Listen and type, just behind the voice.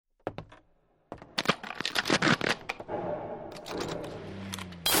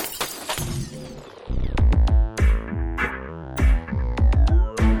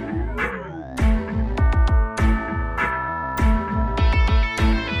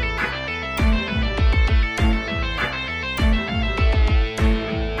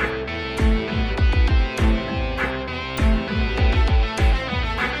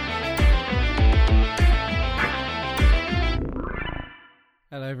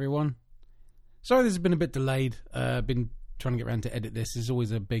everyone. Sorry this has been a bit delayed. Been trying to get around to edit this. There's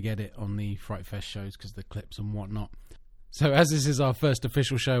always a big edit on the FrightFest shows because of the clips and whatnot. So as this is our first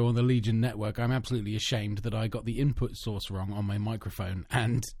official show on the Legion Network, I'm absolutely ashamed that I got the input source wrong on my microphone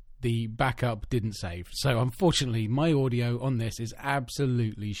and the backup didn't save. So unfortunately, my audio on this is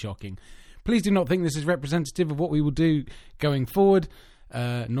absolutely shocking. Please do not think this is representative of what we will do going forward.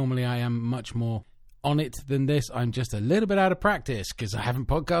 Normally I am much more on it than this. I'm just a little bit out of practice because I haven't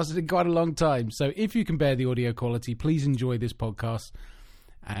podcasted in quite a long time. So if you can bear the audio quality, please enjoy this podcast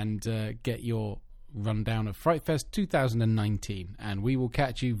and get your rundown of FrightFest 2019. And we will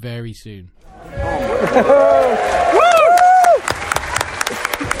catch you very soon.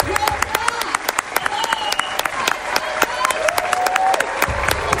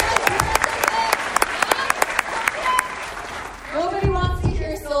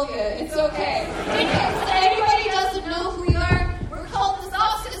 It's okay. If anybody doesn't know who we are, we're called the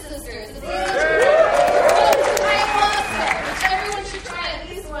Sausage Sisters. It's easy to try monster, which everyone should try at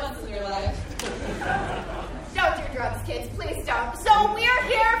least once in their life. Don't do drugs, kids. Please don't. So we are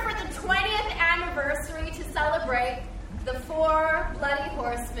here for the 20th anniversary to celebrate the 4 bloody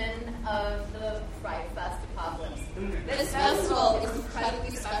horsemen of the FrightFest apocalypse. This festival is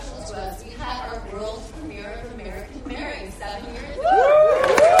incredibly special to us. We had our world premiere of American Mary 7 years ago.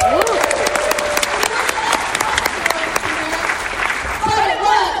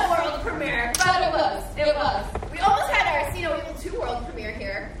 It was. We almost had our See No Evil 2 world premiere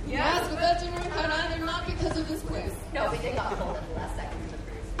here. Yes, but that didn't work out either, not because of this quiz. No, we did got pulled at the last second of the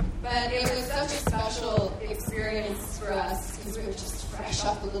cruise. But it was such a special experience for us because we were just fresh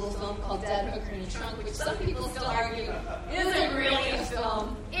off a little film called Dead Hooker in a Trunk, which some people still argue isn't really a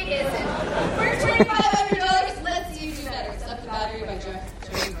film. It isn't. For $2,500, let's see you do better. Except the Battery by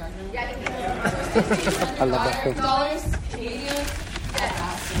Jerry Gardner. Yeah, you can. I love that film. $100 Canadian.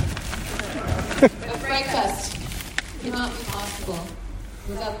 But FrightFest could not be possible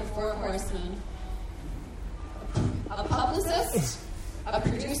without the 4 horsemen. A publicist, a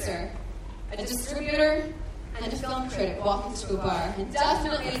producer, a distributor, and a film critic walk into a bar. And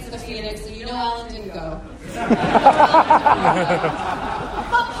definitely it's the Phoenix, and you know Alan didn't go. But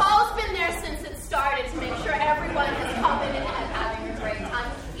Paul's been there since it started to make sure everyone is coming and having a great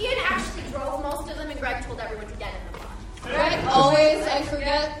time. Ian actually drove most of them, and Greg told everyone to get in the car. Greg, always I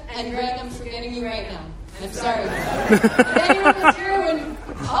forget, and Greg, I'm forgetting you right now. I'm sorry. If anyone was here when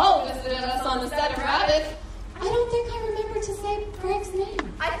Paul visited us on the set of Rabbit, I don't think I remember to say Greg's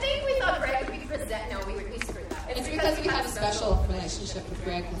name. I think we thought Greg would be present. No, we screwed that. It's because we have a special relationship with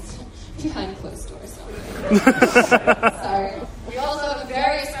Greg behind closed doors. Sorry. We also have a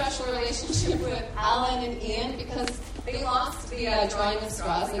very special relationship with Alan and Ian because they lost the drawing of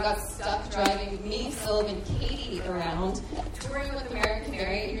straws. They got stuck driving me, Sylv, and Katie around, touring with American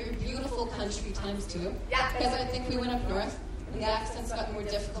Mary in your beautiful country times 2. Yeah. Because I think we went up north, and the accents got more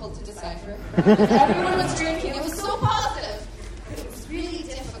difficult to decipher. Everyone was drinking. It was so positive. But it was really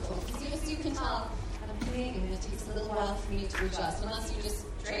difficult. Because as you can tell, I'm Canadian, and it takes a little while for me to adjust, unless you just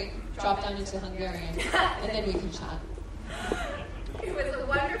straight drop down into Hungarian, and then we can chat. It was a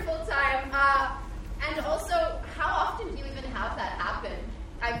wonderful time. And also, how often do you even have that happen?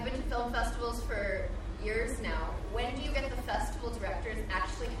 I've been to film festivals for years now. When do you get the festival directors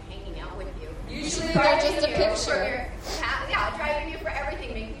actually hanging out with you? Usually they're just a picture. Driving you for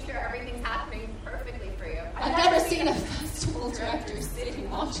everything, making sure everything's happening perfectly for you. I've never seen a festival director sitting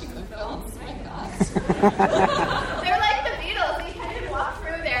watching the films. My God. They're like the Beatles. You can't even walk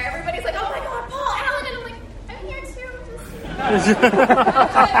through there. Everybody's like, oh my God, Paul, Alan. And I'm like, I'm here too. I'm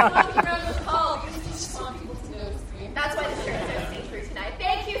walking around with Paul. You just want people to notice me. That's why the shirts are see-through tonight.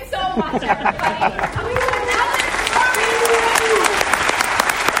 Thank you so much, everybody. Coming to another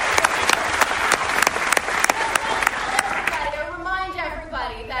I remind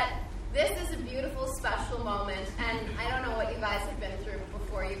everybody that this is a beautiful, special moment, and I don't know what you guys have been through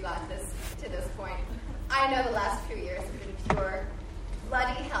before you got to this point. I know the last few years have been pure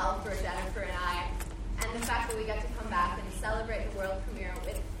bloody hell for Jennifer and I, and the fact that we get to come back and celebrate the world premiere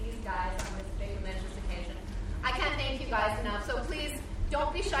with these guys on this big momentous occasion. I can't thank you guys enough, so please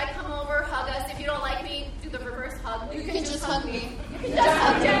don't be shy. Come over, hug us. If you don't like me, do the reverse hug. You can just hug me. You can just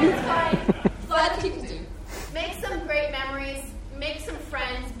hug Jen, it's fine. Glad people do. Make some great memories. Make some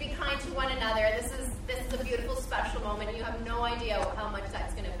friends. Be kind to one another. This is a beautiful, special moment. You have no idea how much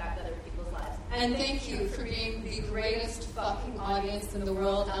that's going to affect other people's lives. And thank you for being the greatest fucking audience in the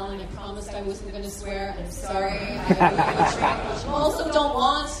world. Alan, I promised I wasn't going to swear. I'm sorry. I also don't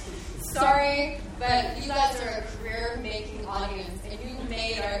want. Sorry, but you guys are a career-making audience, and you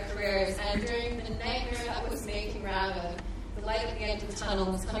made our careers. And during the nightmare that was making Rabbit, the light at the end of the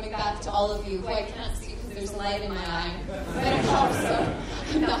tunnel is coming back to all of you, who I can't see because there's light in my eye. But I hope so.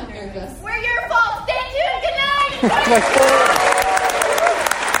 I'm not nervous. We're your fault. Stay tuned. Good night.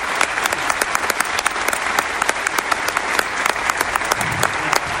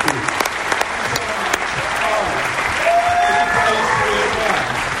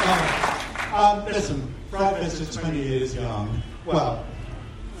 Listen, FrightFest is 20 years young. Well,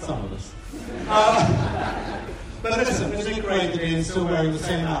 some of us. But listen, isn't it great that Ian's still wearing the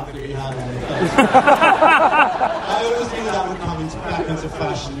same outfit he had on the first? I always knew that would come back into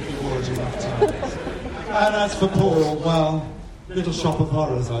fashion if he wore it enough times. And as for Paul, well, little shop of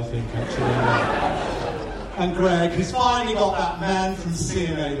horrors, I think, actually. And Greg, he's finally got that man from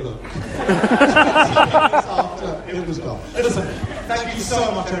CNA look. After it was gone. Listen, thank you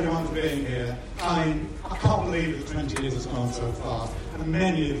so much, everyone, for being here. I mean, I can't believe that 20 years has gone so fast, and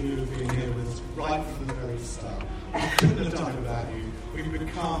many of you have been here with us right from the very start. We couldn't have done it without you. We've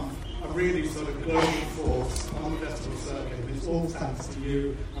become a really sort of global force on the festival circuit. It's all thanks to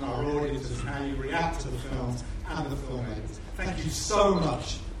you and our audiences and how you react to the films and the filmmakers. Thank you so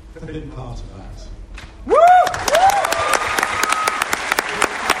much for being part of that. Woo!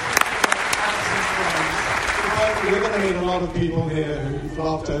 We're going to meet a lot of people here who've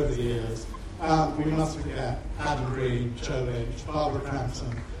loved over the years. We must forget Adam Green, Joe Lynch, Barbara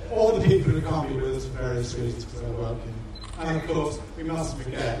Crampton, all the people who can't be with us for various reasons because they're working. And of course, we mustn't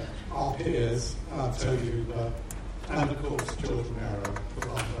forget our peers, Toby Hooper, and of course, George Romero for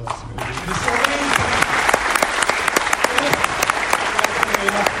our first movie.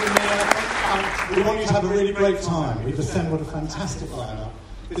 We want you to have a really great time. We've assembled a fantastic lineup.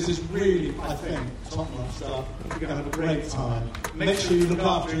 This is really, I think, top-notch stuff. You're going to have a great time. Make sure you look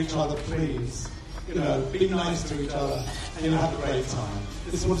after each other, please. You know, be nice to each other, and you'll have a great time.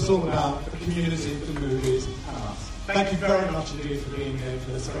 This is what it's all about, the community, the movies, and us. Thank you very much indeed for being here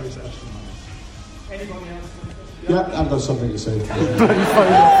for this very special moment. Anybody else? Yeah, I've got something to say.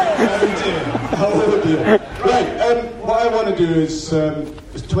 Oh dear. Right, what I want to do is,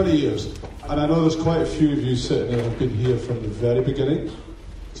 it's 20 years, and I know there's quite a few of you sitting here who've been here from the very beginning.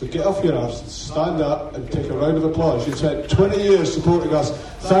 So get off your arse, stand up, and take a round of applause. You've spent 20 years supporting us.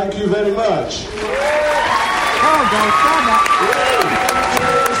 Thank you very much. Thank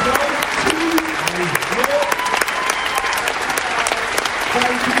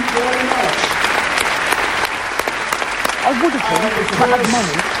you very much. I would have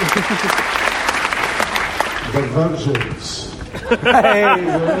The virgins.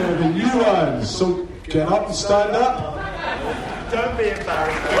 The new ones. So get up and stand up. Don't be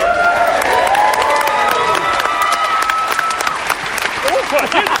embarrassed.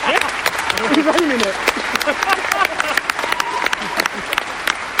 He's aiming it.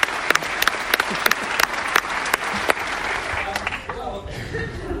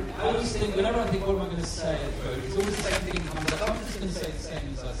 I always think, whenever I think, what am I going to say at the vote, it's always the same thing comes up. I'm just going to say the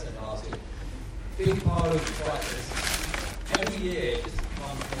same as I said last year. Big part of FrightFest. Every year it's become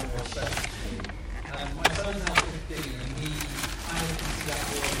more special to me. My son's now 15 and he kind of can see that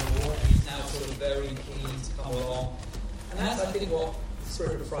more and he's now sort of very keen to come along. And that's, I think, what the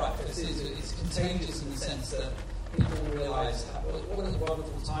spirit of FrightFest is. It's contagious in the sense that people realise what a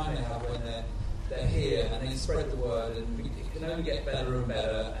wonderful time they have when they're here, and they spread the word, and it can only get better and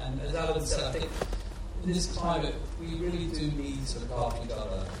better. And as Alan said, I think in this climate, we really do need to look after each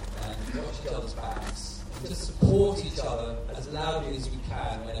other and watch each other's backs, and just support each other as loudly as we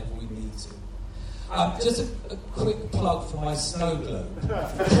can whenever we need to. Just a quick plug for my snow globe.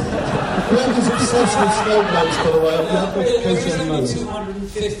 Greg is obsessed with snow globes, by the way. There is only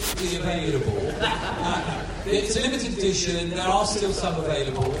 250 available. It's a limited edition. There are still some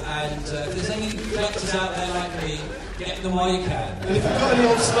available, and if there's any collectors out there like me, get them while you can. And if you've got any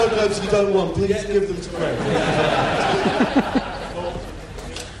old snow globes you don't want, please give them to Greg.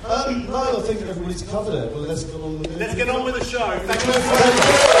 No, I think everybody's covered it. Well, let's get on with it. Let's get on with the show. Thank you.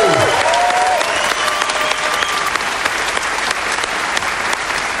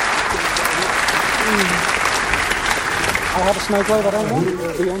 I'll have a snow globe, I don't want.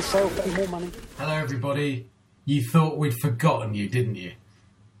 It'll be on sale for more money. Hello, everybody. You thought we'd forgotten you, didn't you?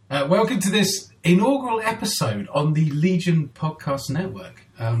 Welcome to this inaugural episode on the Legion Podcast Network.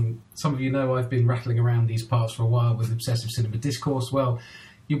 Some of you know I've been rattling around these parts for a while with Obsessive Cinema Discourse. Well,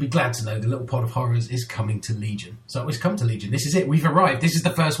 you'll be glad to know the Little Pot of Horrors is coming to Legion. So it's come to Legion. This is it. We've arrived. This is the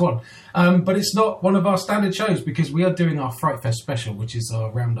first one. But it's not one of our standard shows because we are doing our FrightFest special, which is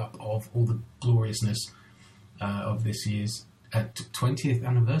our roundup of all the gloriousness of this year's 20th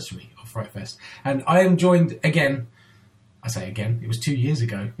anniversary of FrightFest. And I am joined again I say again, it was 2 years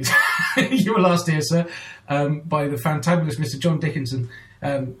ago. You were last here, sir, by the fantabulous Mr. John Dickinson.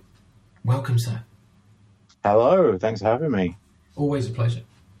 Welcome, sir. Hello, thanks for having me. Always a pleasure.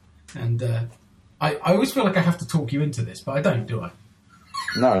 And I always feel like I have to talk you into this, but I don't, do I?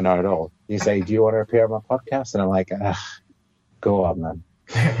 No, not at all. You say, do you want to appear on my podcast? And I'm like, go on, man.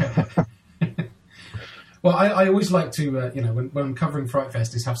 Well, I always like to, when I'm covering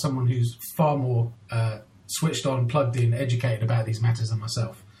FrightFest, is have someone who's far more switched on, plugged in, educated about these matters than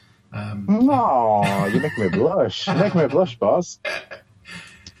myself. No, you're making me blush. You're making me blush, boss.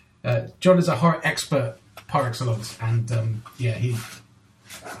 John is a horror expert par excellence, and we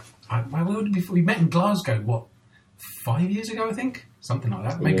met in Glasgow, 5 years ago, I think? Something like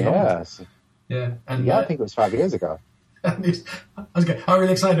that. Maybe yes. Yeah. And, I think it was 5 years ago. And I was going, I'm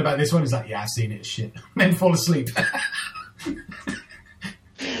really excited about this one. He's like, yeah, I've seen it, it's shit. And then fall asleep.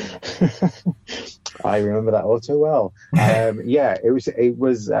 I remember that all too well. It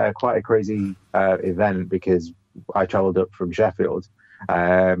was quite a crazy event because I travelled up from Sheffield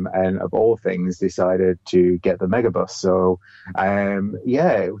and of all things decided to get the megabus. So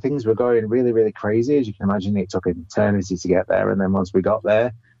things were going really, really crazy. As you can imagine, it took an eternity to get there. And then once we got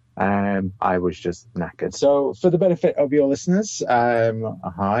there, I was just knackered. So for the benefit of your listeners,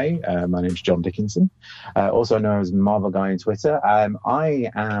 hi, my name's John Dickinson, also known as Marvel Guy on Twitter. I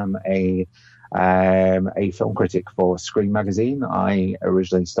am a film critic for Scream magazine. I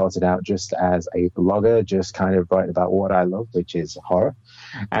originally started out just as a blogger, just kind of writing about what I love, which is horror.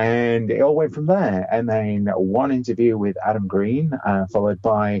 And it all went from there. And then one interview with Adam Green, followed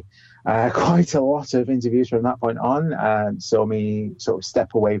by quite a lot of interviews from that point on, saw me sort of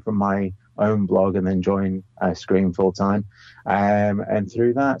step away from my own blog and then join Scream full time. And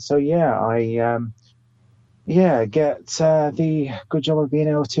through that, I get the good job of being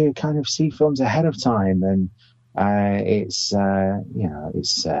able to kind of see films ahead of time, and it's a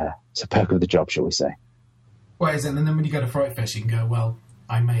perk of the job, shall we say? Well, and then when you go to FrightFest, you can go, well,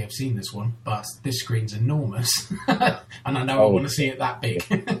 I may have seen this one, but this screen's enormous, and I know I want to see it that big.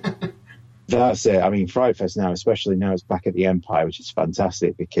 That's it. I mean, FrightFest now, especially now it's back at the Empire, which is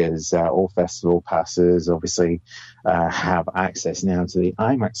fantastic because all festival passes obviously have access now to the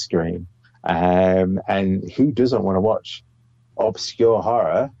IMAX screen. And who doesn't want to watch obscure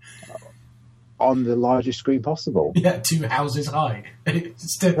horror on the largest screen possible? Yeah, 2 houses high.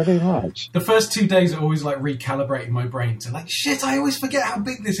 Pretty much. The first 2 days are always like recalibrating my brain to like, shit, I always forget how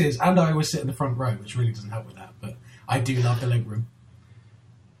big this is. And I always sit in the front row, which really doesn't help with that. But I do love the leg room.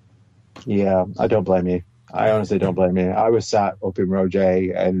 Yeah, I don't blame you. I honestly don't blame you. I was sat up in row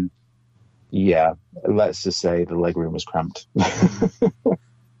J and let's just say the leg room was cramped.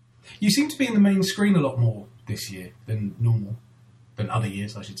 You seem to be in the main screen a lot more this year than normal, than other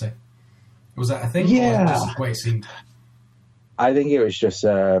years, I should say. Was that a thing? Yeah. Or just the way it seemed? I think it was just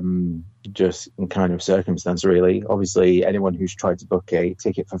kind of circumstance, really. Obviously, anyone who's tried to book a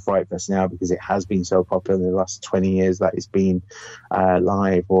ticket for FrightFest now, because it has been so popular in the last 20 years that it's been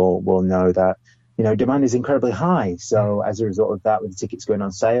live, will know that, demand is incredibly high. So as a result of that, with the tickets going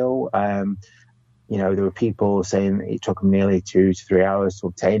on sale, there were people saying it took them nearly 2 to 3 hours to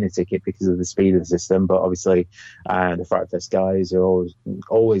obtain a ticket because of the speed of the system. But obviously, the FrightFest guys are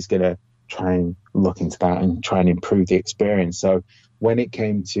always going to try and look into that and try and improve the experience. So when it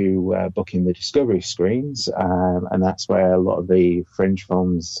came to booking the Discovery screens, and that's where a lot of the fringe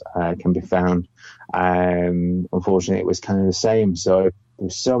films can be found, unfortunately, it was kind of the same. So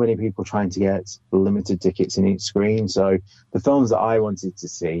there's so many people trying to get limited tickets in each screen. So the films that I wanted to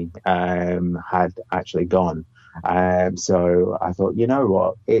see had actually gone. So I thought, you know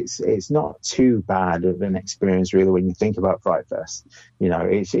what, it's not too bad of an experience really when you think about FrightFest.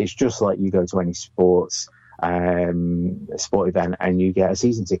 It's just like you go to any sport event and you get a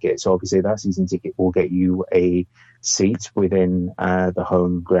season ticket. So obviously that season ticket will get you a seat within the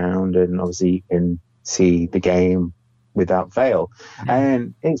home ground, and obviously you can see the game without fail.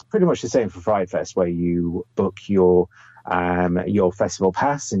 And it's pretty much the same for FrightFest, where you book your festival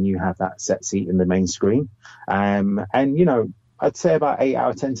pass and you have that set seat in the main screen. I'd say about 8 out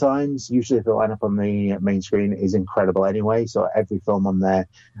of 10 times, usually the lineup on the main screen is incredible anyway. So every film on there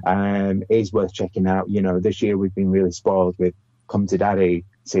is worth checking out. This year we've been really spoiled with Come to Daddy,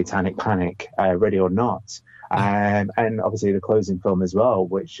 Satanic Panic, Ready or Not. And obviously the closing film as well,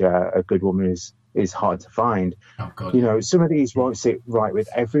 which A Good Woman is hard to find. Oh, God. Some of these won't sit right with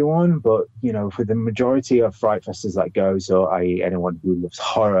everyone, but for the majority of FrightFesters that go, so i.e. anyone who loves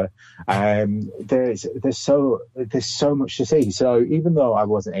horror, there's so much to see. So even though I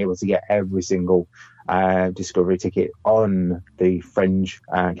wasn't able to get every single Discovery ticket on the fringe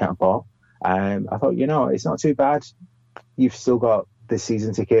counterpart, I thought, it's not too bad. you've still got the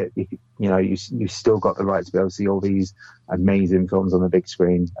season ticket. You've still got the right to be able to see all these amazing films on the big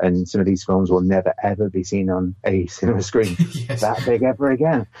screen, and some of these films will never ever be seen on a cinema screen Yes. that big ever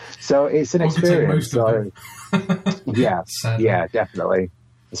again. So it's an experience. So yeah, Sadly. yeah, definitely,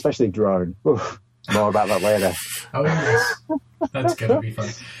 especially Drone. Oof, more about that later. Oh yes, that's going to be fun.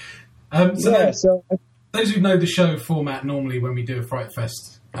 Those who know the show format, normally when we do a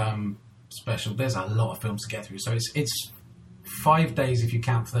FrightFest special, there's a lot of films to get through. So it's 5 days if you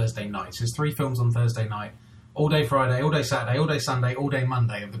count Thursday nights. There's 3 films on Thursday night, all day Friday, all day Saturday, all day Sunday, all day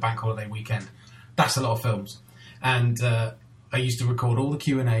Monday of the bank holiday weekend. That's a lot of films. And I used to record all the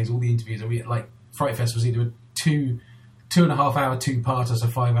Q&As, all the interviews. FrightFest was either a 2.5 hour two-parter, so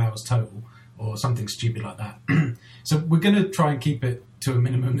 5 hours total, or something stupid like that. So we're going to try and keep it to a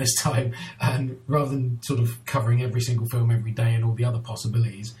minimum this time, and rather than sort of covering every single film every day and all the other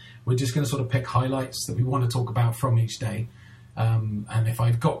possibilities, we're just going to sort of pick highlights that we want to talk about from each day. And if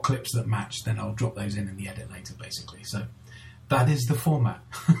I've got clips that match, then I'll drop those in the edit later, basically. So that is the format.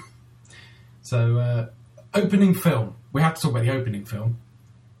 So opening film. We have to talk about the opening film,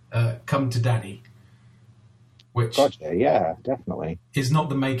 Come to Daddy, which Gotcha, yeah, definitely. is not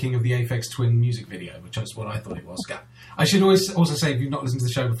the making of the Aphex Twin music video, which is what I thought it was. I should also say, if you've not listened to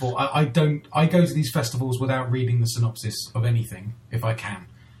the show before, I go to these festivals without reading the synopsis of anything, if I can.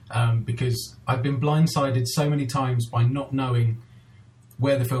 Because I've been blindsided so many times by not knowing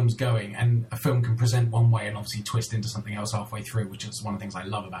where the film's going, and a film can present one way and obviously twist into something else halfway through, which is one of the things I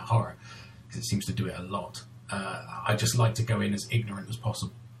love about horror, because it seems to do it a lot. I just like to go in as ignorant as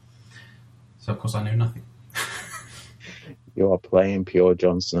possible. So, of course, I know nothing. You are playing pure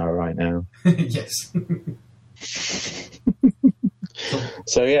Jon Snow right now. Yes.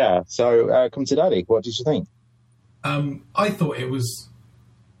 So Come to Daddy, what did you think? I thought it was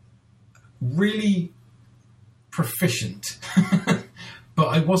really proficient, but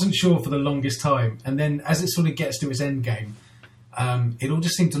I wasn't sure for the longest time. And then as it sort of gets to its end game, it all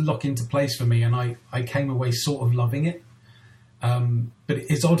just seemed to lock into place for me, and I came away sort of loving it. But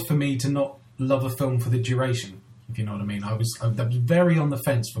it's odd for me to not love a film for the duration, if you know what I mean. I was very on the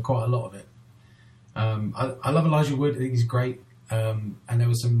fence for quite a lot of it. I love Elijah Wood. I think he's great. And there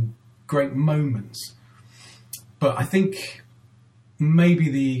were some great moments. But I think maybe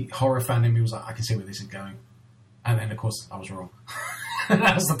the horror fan in me was like, I can see where this is going. And then, of course, I was wrong.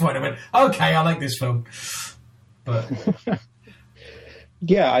 That's the point. I went, okay, I like this film. But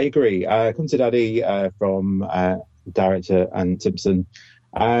yeah, I agree. Come to Daddy from director Ann Timpson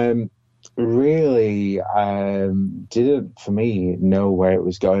really didn't, for me, know where it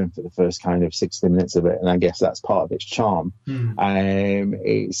was going for the first kind of 60 minutes of it, and I guess that's part of its charm.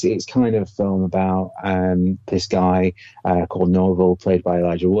 It's kind of a film about this guy called Norval, played by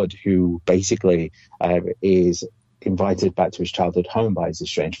Elijah Wood, who basically is invited back to his childhood home by his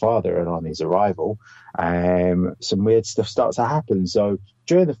estranged father, and on his arrival some weird stuff starts to happen. So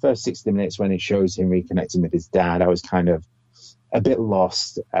during the first 60 minutes, when it shows him reconnecting with his dad, I was kind of a bit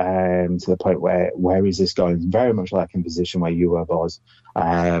lost to the point where is this going? Very much like in Position where you were, Boz.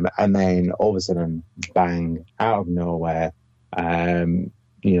 And then all of a sudden, bang, out of nowhere,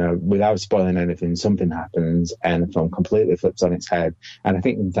 without spoiling anything, something happens and the film completely flips on its head. And I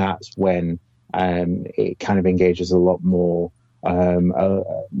think that's when it kind of engages a lot more.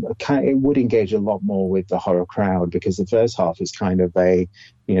 It would engage a lot more with the horror crowd, because the first half is kind of a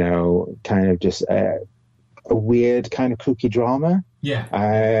weird kind of kooky drama. Yeah.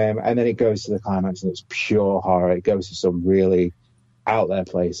 And then it goes to the climax and it's pure horror. It goes to some really out there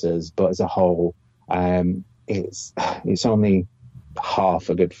places, but as a whole, it's only half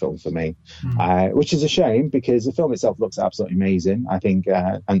a good film for me, which is a shame, because the film itself looks absolutely amazing. I think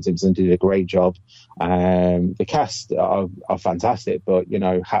Ann Timpson did a great job. The cast are fantastic, but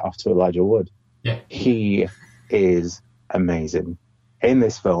hat off to Elijah Wood. Yeah, he is amazing in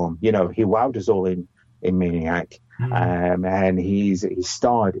this film. He wowed us all in Maniac, and he's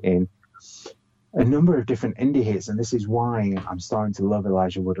starred in a number of different indie hits, and this is why I'm starting to love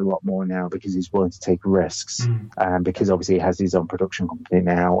Elijah Wood a lot more now, because he's willing to take risks, because obviously he has his own production company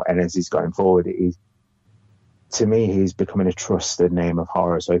now, and as he's going forward, to me, he's becoming a trusted name of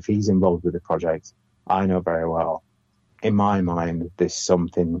horror. So if he's involved with the project, I know very well, in my mind, there's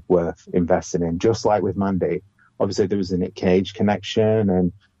something worth investing in. Just like with Mandy, obviously there was a Nick Cage connection,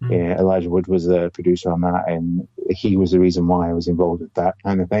 and Elijah Wood was a producer on that, and he was the reason why I was involved with that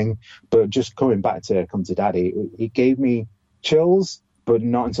kind of thing. But just coming back to Come to Daddy, it gave me chills, but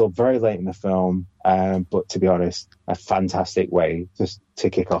not until very late in the film. But to be honest, a fantastic way to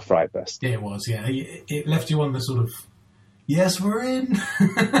kick off FrightFest. Yeah, it was. Yeah, it left you on the sort of, yes, we're in,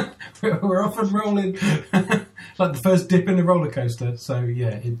 we're off and rolling. like the first dip in the roller coaster. So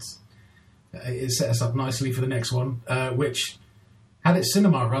yeah, it set us up nicely for the next one, which had its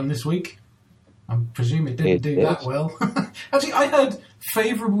cinema run this week. I presume it didn't do that well. Actually, I heard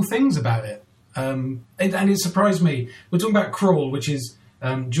favourable things about it. And it surprised me. We're talking about Crawl, which is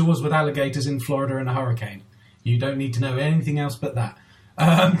Jaws with alligators in Florida and a hurricane. You don't need to know anything else but that.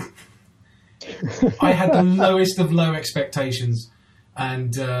 I had the lowest of low expectations.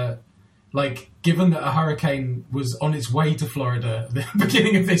 And, given that a hurricane was on its way to Florida at the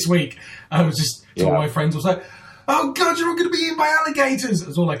beginning of this week, I was just, all my friends was like, oh God, you're all going to be eaten by alligators.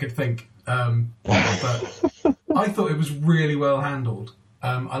 That's all I could think. But I thought it was really well handled.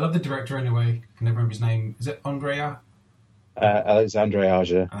 I love the director anyway. I can never remember his name. Is it Andrea? Alexandre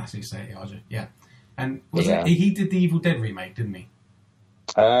Aja. That's how you say it, Aja. Yeah. And he did the Evil Dead remake, didn't he?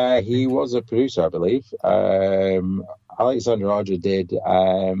 He was a producer, I believe. Alexandre Aja did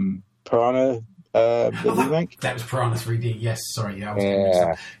Piranha, the remake. That was Piranha 3D. Yes, sorry. Yeah, I was mixed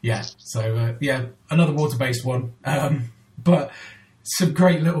up. Yeah. So another water-based one. But some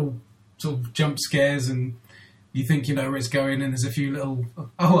great little sort of jump scares, and you think you know where it's going, and there's a few little,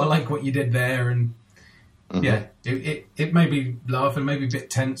 I like what you did there, and it made me laugh and maybe a bit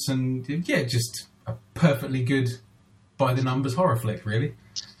tense, and just a perfectly good by the numbers horror flick, really.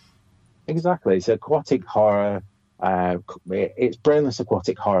 Exactly. It's aquatic horror. It's brainless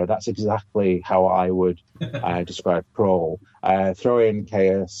aquatic horror. That's exactly how I would describe Crawl. Throw in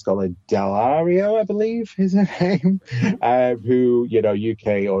Kea Scodelario, I believe is her name, who,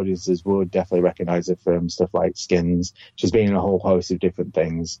 UK audiences would definitely recognise her from stuff like Skins. She's been in a whole host of different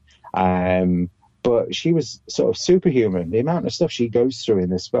things. But she was sort of superhuman. The amount of stuff she goes through in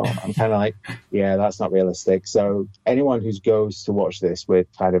this film, I'm kind of like, yeah, that's not realistic. So anyone who goes to watch this with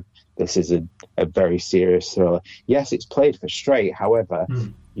kind of, this is a very serious thriller. Yes, it's played for straight. However,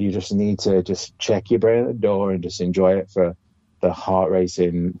 you just need to just check your brain at the door and just enjoy it for the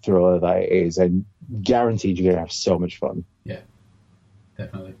heart-racing thriller that it is. And guaranteed you're going to have so much fun. Yeah,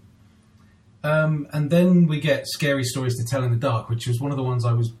 definitely. And then we get Scary Stories to Tell in the Dark, which was one of the ones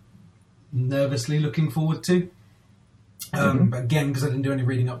I was nervously looking forward to. Again, because I didn't do any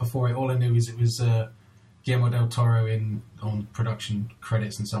reading up before it, all I knew is it was Guillermo del Toro on production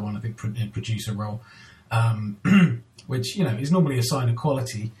credits and so on, I think in producer role, which, is normally a sign of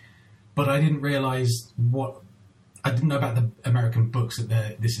quality, but I didn't realise I didn't know about the American books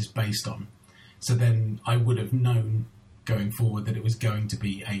that this is based on. So then I would have known going forward that it was going to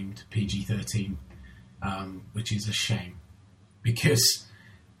be aimed PG-13, which is a shame, because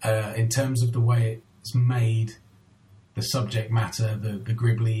in terms of the way it's made, the subject matter, the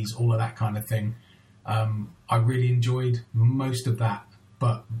gribblies, all of that kind of thing, I really enjoyed most of that.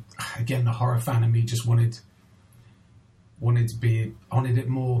 But again, the horror fan in me just wanted it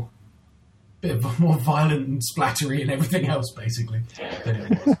more, bit of more violent and splattery and everything else, basically, than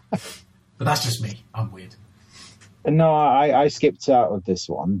it was. But that's just me. I'm weird. No, I skipped out of this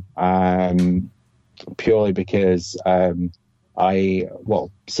one purely because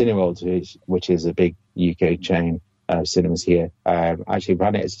Cineworld, which is a big UK chain of cinemas here, actually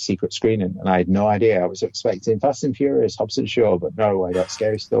ran it as a secret screening, and I had no idea. I was expecting Fast and Furious, Hobbs & Shaw, but no, I got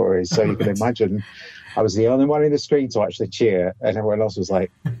Scary Stories. So you can imagine I was the only one in the screen to actually cheer, and everyone else was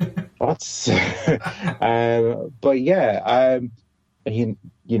like, what? But yeah,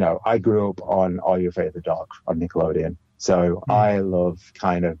 I grew up on Are You Afraid of the Dark on Nickelodeon. So I love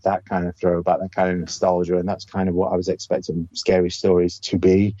that kind of throwback, that kind of nostalgia, and that's kind of what I was expecting Scary Stories to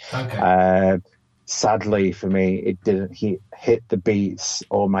be. Okay. Sadly for me, it didn't hit the beats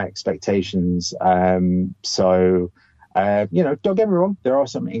or my expectations. Don't get me wrong, there are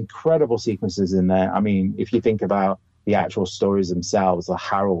some incredible sequences in there. I mean, if you think about the actual stories themselves, the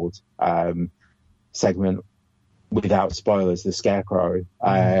Harold segment, without spoilers, the Scarecrow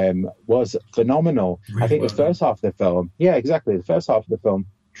was phenomenal. Really, I think the first half of the film, the first half of the film,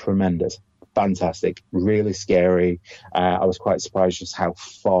 tremendous, fantastic, really scary. I was quite surprised just how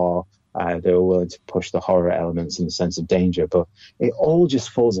far they were willing to push the horror elements and the sense of danger, but it all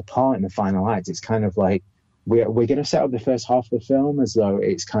just falls apart in the final act. It's kind of like we're going to set up the first half of the film as though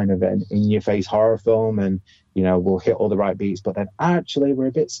it's kind of an in-your-face horror film, and we'll hit all the right beats, but then actually we're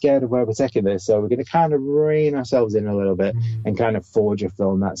a bit scared of where we're taking this, so we're going to kind of rein ourselves in a little bit and kind of forge a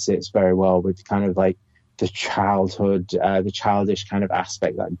film that sits very well with kind of like the childhood, the childish kind of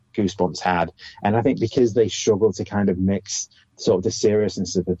aspect that Goosebumps had. And I think because they struggle to kind of mix sort of the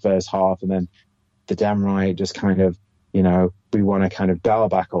seriousness of the first half, and then the damn right just kind of, we want to kind of dial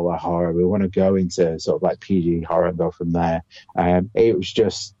back all our horror. We want to go into sort of like PG horror and go from there. It was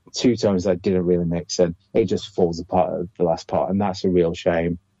just two tones that didn't really mix, and it just falls apart at the last part, and that's a real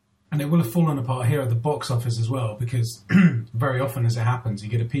shame. And it will have fallen apart here at the box office as well, because very often as it happens, you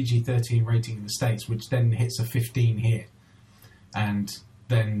get a PG-13 rating in the States, which then hits a 15 here. And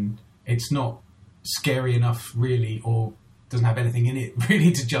then it's not scary enough, really, or doesn't have anything in it,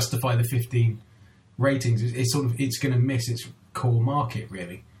 really, to justify the 15 ratings. It's going to miss its core market,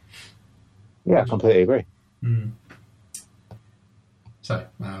 really. Yeah, I completely agree. Mm. So,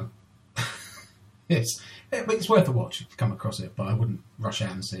 it's worth a watch if you come across it, but I wouldn't rush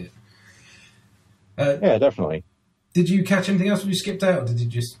out and see it. Yeah, definitely. Did you catch anything else when you skipped out, or did you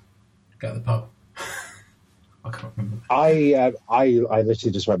just go to the pub? I can't remember. I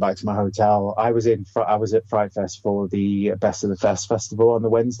literally just went back to my hotel. I was at FrightFest for the Best of the Fest festival on the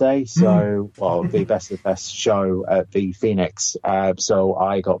Wednesday. So, the Best of the Fest show at the Phoenix. So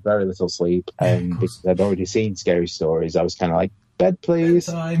I got very little sleep, and because I'd already seen Scary Stories, I was kind of like, bed, please.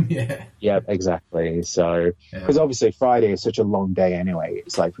 Bedtime, yeah. Yeah, exactly. So, because obviously Friday is such a long day anyway.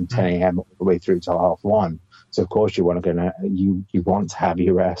 It's like from 10 a.m. all the way through till 1:30. So of course you want to have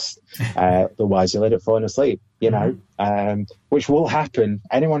your rest. Otherwise you'll end up falling asleep. Which will happen.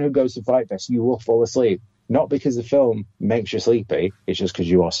 Anyone who goes to FrightFest, you will fall asleep. Not because the film makes you sleepy. It's just because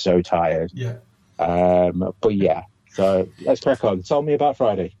you are so tired. Yeah. But yeah. So let's crack on. Tell me about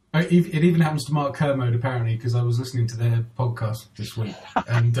Friday. It even happens to Mark Kermode, apparently, because I was listening to their podcast this week,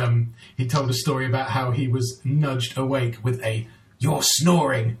 and he told a story about how he was nudged awake with a "you're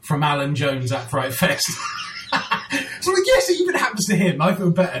snoring" from Alan Jones at FrightFest. So I guess it even happens to him. I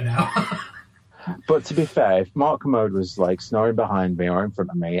feel better now. But to be fair, if Mark Kermode was like snoring behind me or in front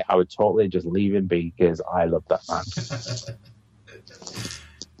of me, I would totally just leave him be, because I love that man.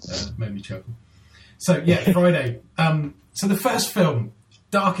 Made me chuckle. So yeah, Friday. So the first film,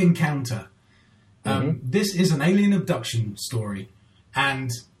 Dark Encounter. This is an alien abduction story, and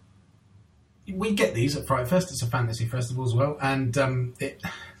we get these at FrightFest. It's a fantasy festival as well, and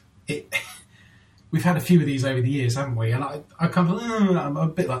we've had a few of these over the years, haven't we? And I kind of, I'm a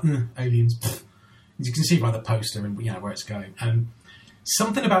bit like aliens. As you can see by the poster and where it's going. And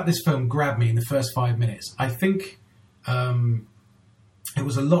something about this film grabbed me in the first 5 minutes. I think it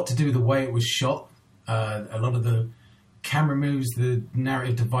was a lot to do with the way it was shot. A lot of the camera moves, the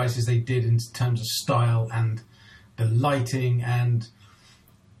narrative devices they did in terms of style and the lighting and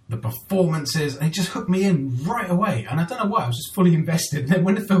the performances, and it just hooked me in right away. And I don't know why, I was just fully invested. And then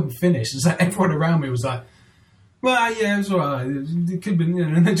when the film finished, it's like everyone around me was like, well, yeah, it was all right. It could have been,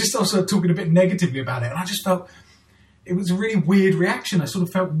 and they just also talking a bit negatively about it. And I just felt it was a really weird reaction. I sort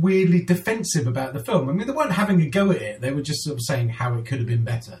of felt weirdly defensive about the film. I mean, they weren't having a go at it. They were just sort of saying how it could have been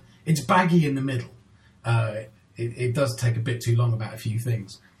better. It's baggy in the middle. It does take a bit too long about a few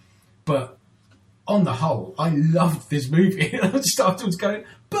things. But on the whole, I loved this movie. And I just afterwards going,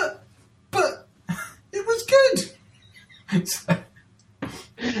 but it was good. So,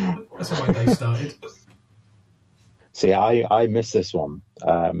 that's how my day started. See, I missed this one.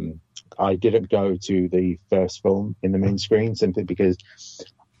 I didn't go to the first film in the main screen simply because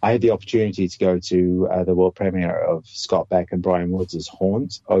I had the opportunity to go to the world premiere of Scott Beck and Brian Woods'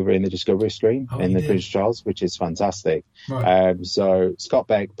 Haunt over in the Discovery screen in the Prince Charles, which is fantastic. Right. So Scott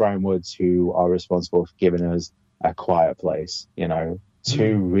Beck, Brian Woods, who are responsible for giving us A Quiet Place,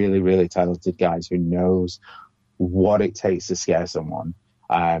 two really, really talented guys who knows what it takes to scare someone,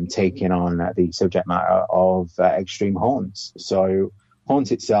 taking on the subject matter of extreme haunts. So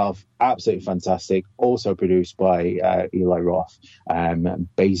Haunt itself, absolutely fantastic. Also produced by Eli Roth.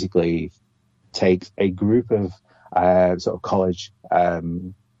 Basically takes a group of sort of college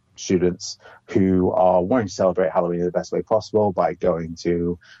students who are wanting to celebrate Halloween in the best way possible by going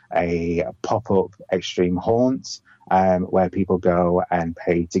to a pop-up extreme haunt where people go and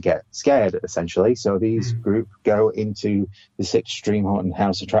pay to get scared, essentially. So these group go into this extreme haunted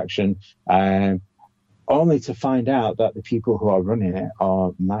house attraction only to find out that the people who are running it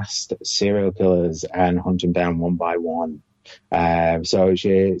are masked serial killers and hunt them down one by one. So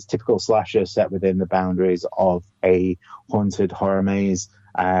it's typical slasher set within the boundaries of a haunted horror maze.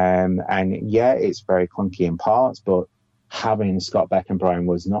 And yeah, it's very clunky in parts, but having Scott Beck and Brian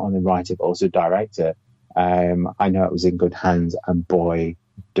Woods not only write it, but also direct it, I know it was in good hands, and boy,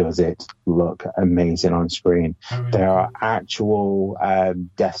 does it look amazing on screen. There are actual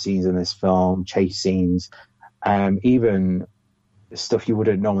death scenes in this film, chase scenes, even stuff you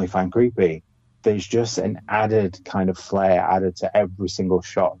wouldn't normally find creepy. There's just an added kind of flair added to every single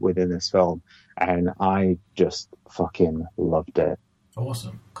shot within this film, and I just fucking loved it.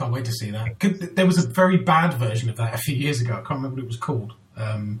 Awesome. Can't wait to see that. There was a very bad version of that a few years ago. I can't remember what it was called.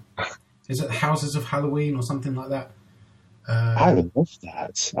 Is it Houses of Halloween or something like that? I love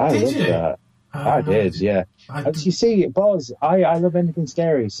that. I love that. I did, yeah. As you see, Boz, I love anything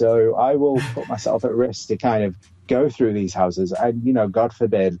scary, so I will put myself at risk to kind of go through these houses. And, God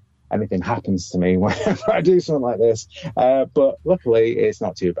forbid anything happens to me whenever I do something like this. But luckily, it's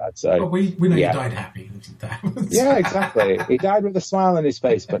not too bad. So we know you died happy. Yeah, exactly. He died with a smile on his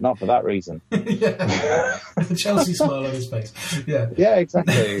face, but not for that reason. Yeah, the Chelsea smile on his face. Yeah,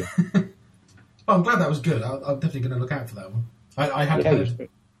 exactly. I'm glad that was good. I'm definitely going to look out for that one. I had heard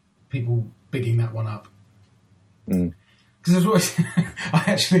people bigging that one up. Because there's always...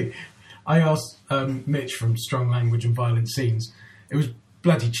 I asked Mitch from Strong Language and Violent Scenes. It was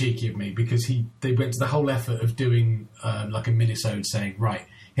bloody cheeky of me because they went to the whole effort of doing like a minisode saying, right,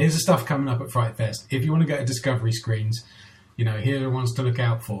 here's the stuff coming up at FrightFest. If you want to go to Discovery screens, here are the ones to look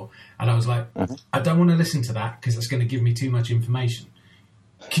out for. And I was like, I don't want to listen to that because it's going to give me too much information.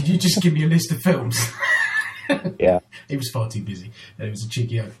 Could you just give me a list of films? Yeah. He was far too busy. It was a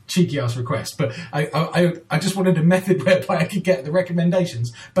cheeky ass request. But I just wanted a method whereby I could get the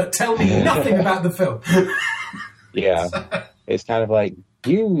recommendations, but tell me nothing about the film. Yeah. It's kind of like,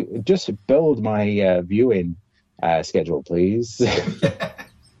 you just build my viewing schedule, please. Cheeky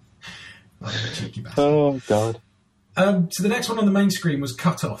bastard. Oh, God. So the next one on the main screen was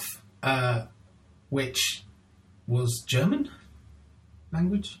Cut Off, which was German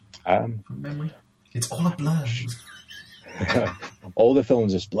language from memory. It's all a blur. All the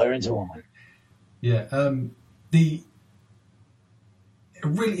films just blur into one. Yeah. It's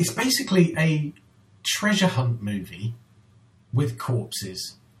basically a treasure hunt movie with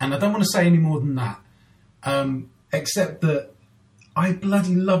corpses. And I don't want to say any more than that. Except that I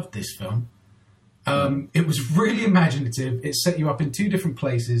bloody loved this film. It was really imaginative. It set you up in two different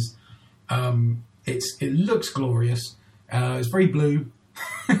places. It looks glorious. It's very blue.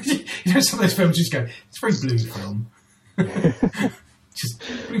 Some of those films just go, it's a very blue film. Just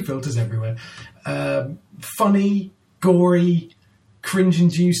blue filters everywhere. Funny, gory,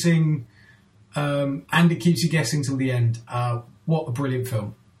 cringe-inducing, and it keeps you guessing till the end. What a brilliant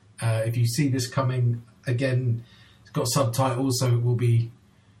film. If you see this coming, again, it's got subtitles, so it will be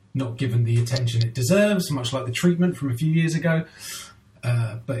not given the attention it deserves, much like The Treatment from a few years ago.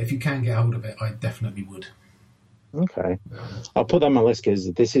 But if you can get hold of it, I definitely would. Okay. I'll put that on my list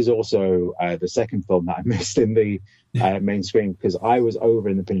because this is also the second film that I missed in the main screen because I was over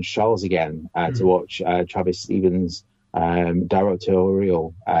in the Prince Charles again to watch Travis Stevens'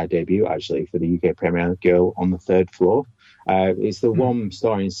 directorial debut, actually, for the UK premiere, Girl on the Third Floor. It's the one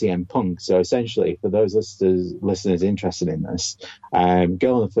starring CM Punk. So essentially, for those listeners interested in this,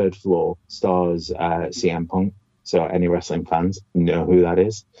 Girl on the Third Floor stars CM Punk. So any wrestling fans know who that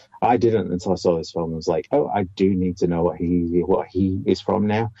is. I didn't until I saw this film and was like, oh, I do need to know what he is from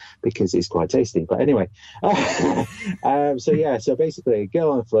now because it's quite tasty. But anyway, so basically, Girl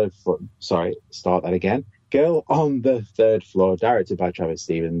on the Third Floor, start that again. Girl on the Third Floor, directed by Travis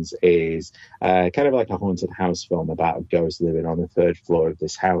Stevens, is kind of like a haunted house film about a ghost living on the third floor of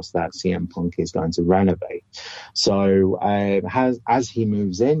this house that CM Punk is going to renovate. So as he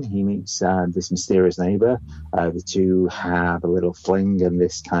moves in, he meets this mysterious neighbor. The two have a little fling, and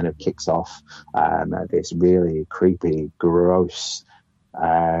this kind of kicks off this really creepy, gross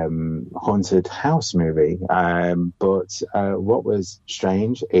haunted house movie. But what was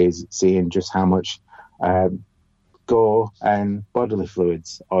strange is seeing just how much gore and bodily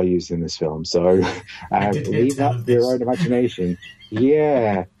fluids are used in this film. So leave that to your own imagination.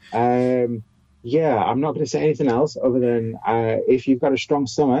 Yeah. I'm not going to say anything else other than if you've got a strong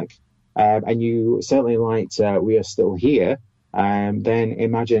stomach and you certainly liked We Are Still Here, then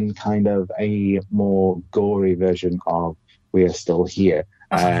imagine kind of a more gory version of We Are Still Here.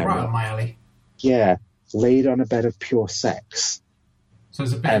 That's right on my alley. Yeah, laid on a bed of pure sex. So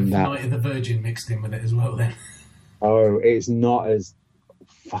there's a bit of Night of the Virgin mixed in with it as well then. Oh, it's not as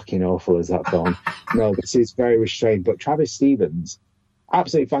fucking awful as that film. No, this is very restrained. But Travis Stevens,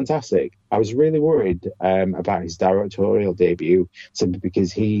 absolutely fantastic. I was really worried about his directorial debut simply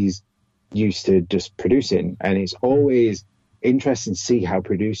because he's used to just producing. And it's always interesting to see how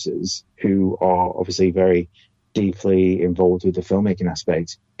producers who are obviously very deeply involved with the filmmaking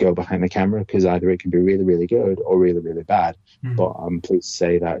aspect go behind the camera, because either it can be really, really good or really, really bad. But I'm pleased to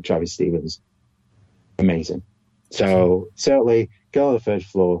say that Travis Stevens, amazing. So certainly, Girl on the Third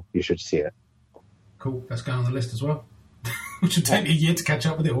Floor, you should see it. Cool, that's going on the list as well. Which will take me a year to catch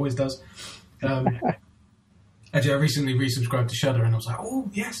up with, it always does. Actually, I recently resubscribed to Shudder and I was like, oh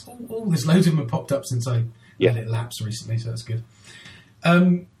yes, there's loads of them have popped up since I let it lapse recently, so that's good.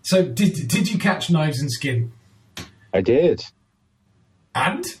 So did you catch Knives and Skin? I did.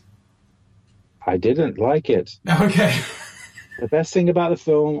 And? I didn't like it. Okay. The best thing about the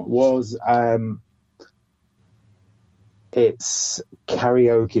film was its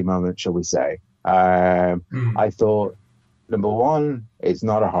karaoke moment, shall we say. I thought, number one, it's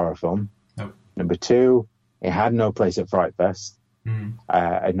not a horror film. Nope. Number two, it had no place at FrightFest.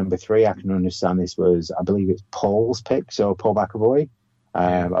 And number three, I can understand this was, I believe it's Paul's pick, so Paul McAvoy.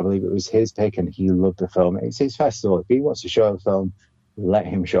 I believe it was his pick, and he loved the film. It's his festival. If he wants to show a film, let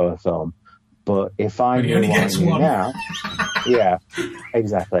him show a film. But if I knew what I knew now, yeah,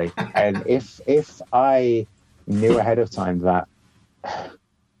 exactly. And if I knew ahead of time that,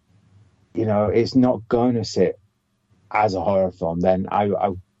 you know, it's not going to sit as a horror film, then I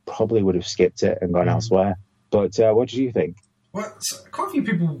probably would have skipped it and gone elsewhere. But what did you think? Well, quite a few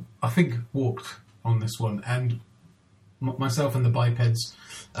people, I think, walked on this one, and myself and the bipeds,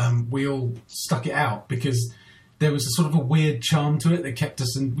 we all stuck it out because there was a sort of a weird charm to it that kept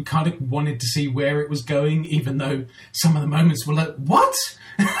us, and we kind of wanted to see where it was going, even though some of the moments were like, what?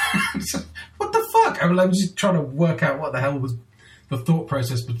 What the fuck? I was just trying to work out what the hell was the thought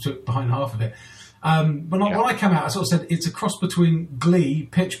process behind half of it. When I came out, I sort of said it's a cross between Glee,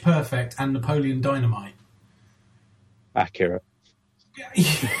 Pitch Perfect, and Napoleon Dynamite. Accurate.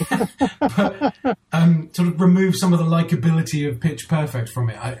 But sort of remove some of the likability of Pitch Perfect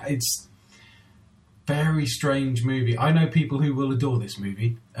from it. It's very strange movie. I know people who will adore this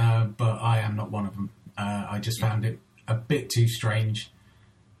movie, but I am not one of them. I just found it a bit too strange.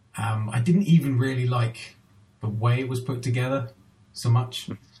 I didn't even really like the way it was put together so much,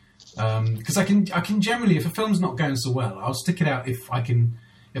 because I can generally, if a film's not going so well, I'll stick it out if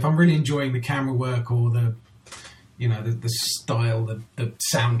I'm really enjoying the camera work or the style, the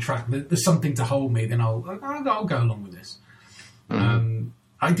soundtrack, there's something to hold me, then I'll go along with this.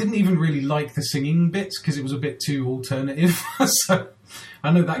 I didn't even really like the singing bits because it was a bit too alternative. So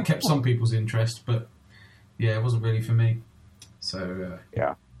I know that kept some people's interest, but yeah, it wasn't really for me. So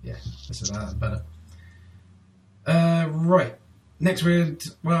yeah, this is better. Right, next we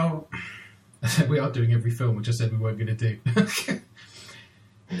are doing every film which I said we weren't going to do.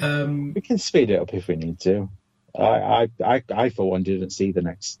 We can speed it up if we need to. I for one didn't see the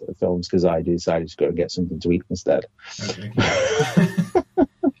next films because I decided to go and get something to eat instead. Okay.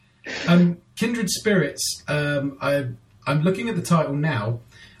 Kindred Spirits. I'm looking at the title now.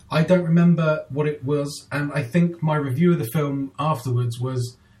 I don't remember what it was, and I think my review of the film afterwards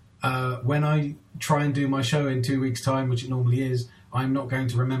was when I try and do my show in 2 weeks' time, which it normally is, I'm not going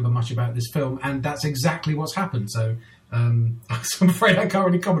to remember much about this film, and that's exactly what's happened. So I'm afraid I can't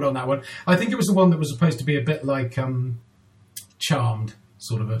really comment on that one. I think it was the one that was supposed to be a bit like Charmed,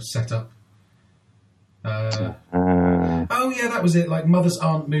 sort of a setup. Oh yeah, that was it. Like, mother's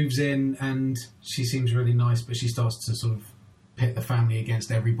aunt moves in and she seems really nice, but she starts to sort of pit the family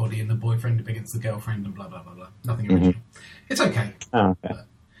against everybody, and the boyfriend against the girlfriend, and blah blah blah blah. Nothing original. It's okay. Oh, okay.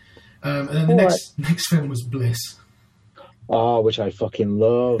 And then the next film was Bliss. Oh, which I fucking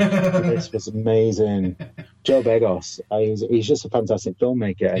love. This was amazing. Joe Begos, he's just a fantastic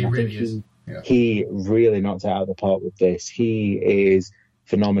filmmaker, and He I really think is. Yeah. he really knocked it out of the park with this. He is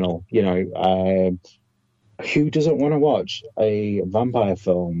phenomenal. You know, who doesn't want to watch a vampire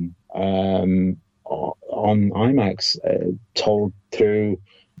film on IMAX, told through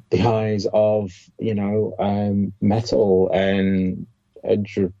the eyes of, you know, metal and a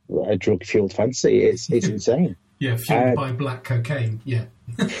drug-fueled fantasy? It's insane. Yeah, fueled by black cocaine. Yeah,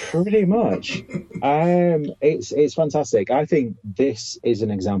 pretty much. It's fantastic. I think this is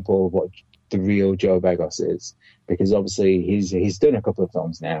an example of what the real Joe Begos is, because obviously he's done a couple of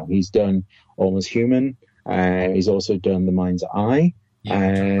films now. He's done Almost Human. He's also done The Mind's Eye.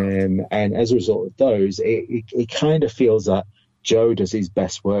 And as a result of those, it kind of feels that Joe does his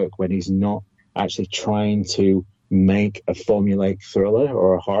best work when he's not actually trying to make a formulaic thriller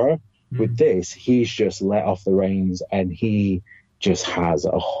or a horror. With this, he's just let off the reins, and he just has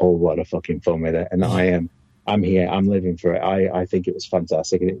a whole lot of fucking fun with it. And I'm here, I'm living for it. I think it was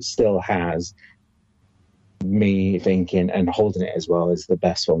fantastic, and it still has me thinking and holding it as well as the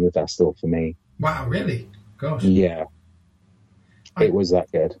best film of the festival for me. Wow, really? Gosh. Yeah. It was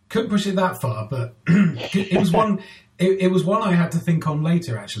that good. Couldn't push it that far, but it was one. It was one I had to think on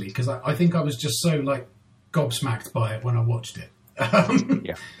later, actually, because I think I was just so like gobsmacked by it when I watched it.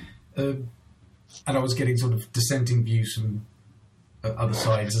 Yeah. And I was getting sort of dissenting views from other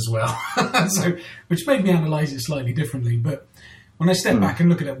sides as well, so which made me analyse it slightly differently. But when I step back and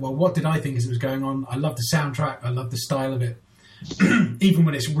look at it, well, what did I think as it was going on? I love the soundtrack. I love the style of it. Even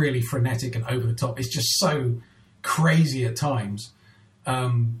when it's really frenetic and over the top, it's just so crazy at times.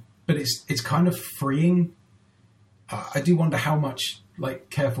 But it's kind of freeing. I do wonder how much like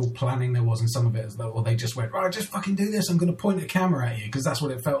careful planning there was in some of it, as though, or they just went, right, just fucking do this. I'm going to point a camera at you, because that's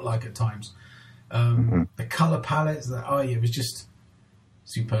what it felt like at times. The color palettes, it was just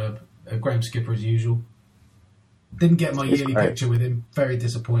superb. Graham Skipper as usual. Didn't get my yearly picture with him. Very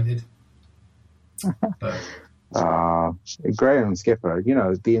disappointed. But Graham Skipper,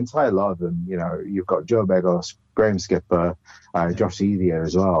 the entire lot of them, you've got Joe Begos, Graham Skipper, Josh Eadier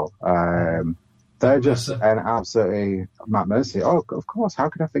as well. They're just an absolutely Matt Mercier. Oh, of course. How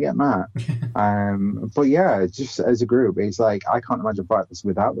could I forget Matt? But yeah, just as a group, it's like I can't imagine FrightFest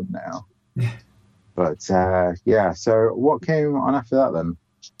without them now. But yeah, so what came on after that then?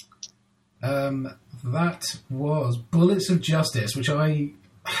 That was Bullets of Justice, which I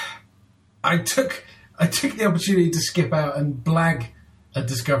took the opportunity to skip out and blag a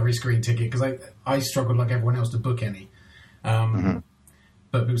Discovery Screen ticket, because I struggled like everyone else to book any.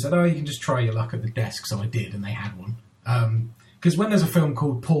 But people said, you can just try your luck at the desk, so I did, and they had one. Because when there's a film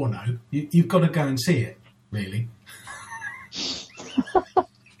called Porno, you've got to go and see it, really.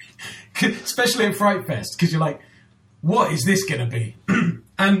 Especially at FrightFest, because you're like, what is this going to be?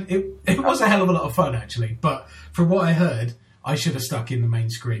 And it was a hell of a lot of fun, actually. But from what I heard, I should have stuck in the main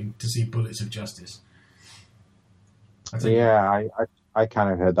screen to see Bullets of Justice. Yeah, I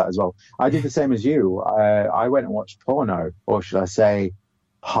kind of heard that as well. I did the same as you. I went and watched Porno, or should I say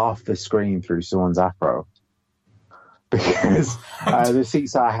half the screen through someone's afro. Because the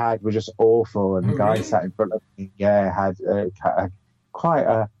seats I had were just awful, and the guy sat in front of me, had quite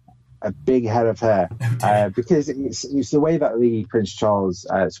a big head of hair. Because it's the way that the Prince Charles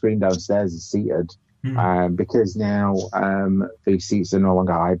screen downstairs is seated. Because now the seats are no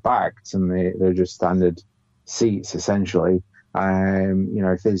longer high-backed, and they're just standard seats, essentially.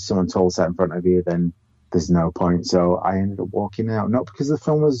 If there's someone tall sat in front of you, then there's no point. So I ended up walking out, not because the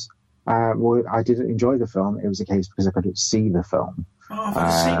film was I didn't enjoy the film. It was a case because I couldn't see the film. Oh, if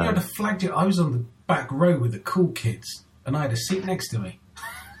I'd seen you, I'd have flagged you. I was on the back row with the cool kids, and I had a seat next to me.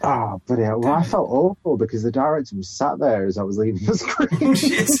 Oh, but I felt awful because the director was sat there as I was leaving the screen. Oh,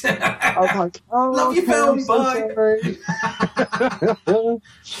 shit. I was like, love your film, bye.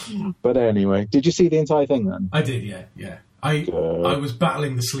 But anyway, did you see the entire thing then? I did, yeah. I was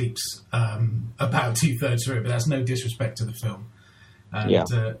battling the sleeps about 2/3 through it, but that's no disrespect to the film. And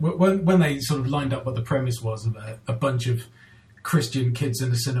when they sort of lined up what the premise was of a bunch of Christian kids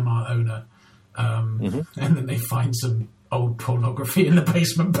and a cinema owner, and then they find some old pornography in the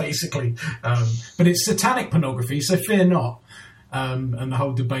basement, basically. But it's satanic pornography, so fear not. And the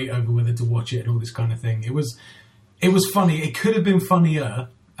whole debate over whether to watch it and all this kind of thing. It was funny. It could have been funnier,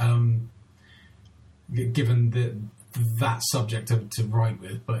 given that subject to write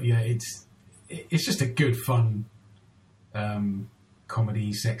with. But yeah, it's just a good, fun,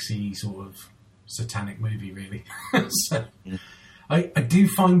 comedy, sexy sort of satanic movie, really. So I do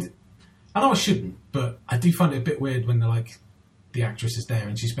find. I know I shouldn't, but I do find it a bit weird when the actress is there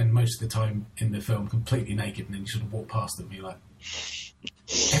and she spends most of the time in the film completely naked, and then you sort of walk past them and you're like,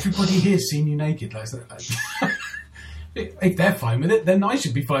 everybody here's seen you naked. If they're fine with it, then I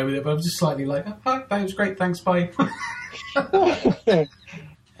should be fine with it, but I'm just slightly like, oh, that was great, thanks, bye.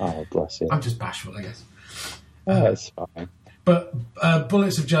 Oh, bless you. I'm just bashful, I guess. That's fine. But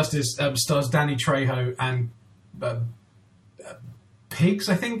Bullets of Justice stars Danny Trejo and pigs,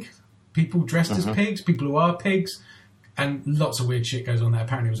 I think. People dressed as pigs, people who are pigs, and lots of weird shit goes on there.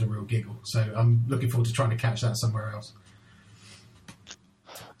 Apparently it was a real giggle. So I'm looking forward to trying to catch that somewhere else.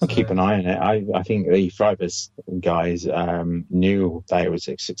 I'll keep an eye on it. I think the FrightFest guys knew that it was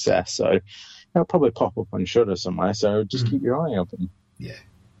a success, so it'll probably pop up on Shudder somewhere, so just keep your eye open. Yeah.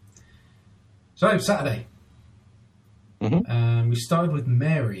 So, Saturday. We started with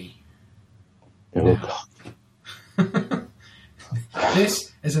Mary. Oh, God.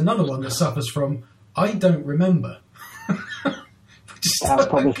 This is another one that suffers from I don't remember. That's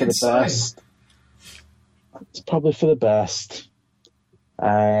probably for the best. It's probably for the best.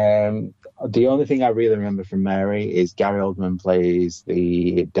 The only thing I really remember from Mary is Gary Oldman plays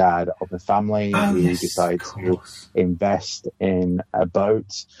the dad of the family who decides to invest in a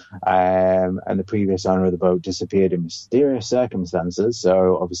boat, and the previous owner of the boat disappeared in mysterious circumstances.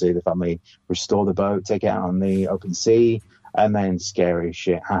 So obviously the family restore the boat, take it out on the open sea, and then scary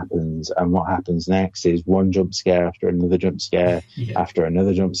shit happens. And what happens next is one jump scare after another jump scare after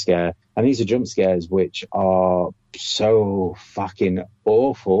another jump scare. And these are jump scares which are so fucking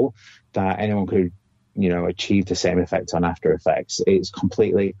awful that anyone could, achieve the same effect on After Effects. It's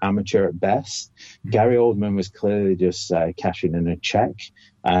completely amateur at best. Gary Oldman was clearly just cashing in a check.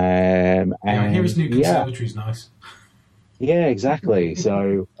 And I hear his new conservatory's nice. Yeah, exactly.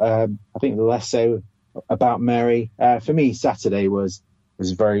 So I think the less said about Mary. For me, Saturday was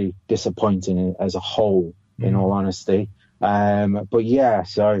very disappointing as a whole, in all honesty. But yeah,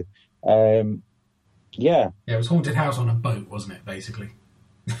 so yeah, it was haunted house on a boat, wasn't it? Basically,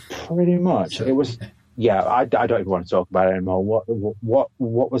 pretty much. So, it was. Yeah, I don't even want to talk about it anymore. What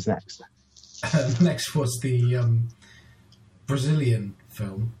was next? Next was the Brazilian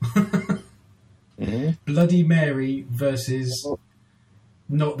film, Bloody Mary versus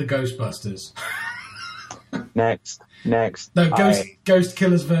not the Ghostbusters. Next. No, Ghost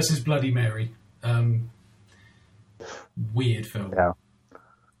Killers versus Bloody Mary. Weird film. Yeah.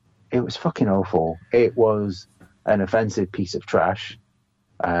 It was fucking awful. It was an offensive piece of trash.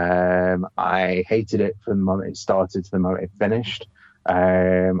 I hated it from the moment it started to the moment it finished.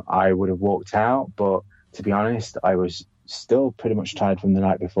 I would have walked out, but to be honest, I was still pretty much tired from the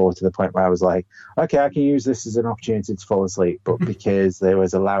night before, to the point where I was like, okay, I can use this as an opportunity to fall asleep. But because there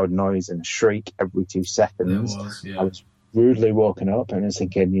was a loud noise and a shriek every 2 seconds, I was rudely woken up and I was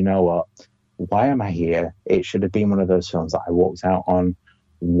thinking, you know what? Why am I here? It should have been one of those films that I walked out on.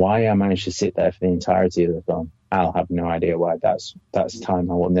 Why I managed to sit there for the entirety of the film, I'll have no idea why. That's time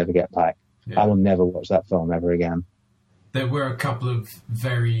I will never get back. I will never watch that film ever again. There were a couple of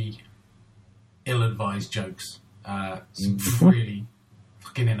very ill-advised jokes. Some really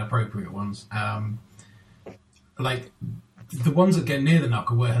fucking inappropriate ones. Like, the ones that get near the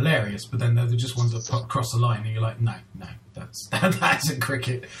knuckle were hilarious, but then they're just ones that cross the line and you're like, no, that's a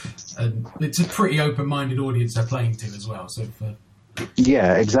cricket. And it's a pretty open-minded audience they're playing to as well. So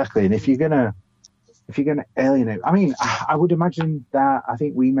yeah, exactly. And if you're gonna alienate, I mean, I would imagine that, I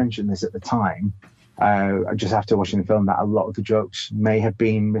think we mentioned this at the time, just after watching the film, that a lot of the jokes may have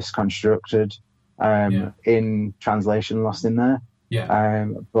been misconstrued in translation, lost in there.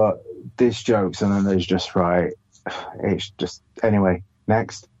 But there's jokes and then there's just it's just, anyway,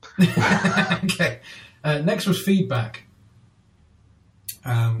 next. Okay. Next was Feedback,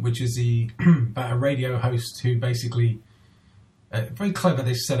 which is about a radio host who basically, very clever,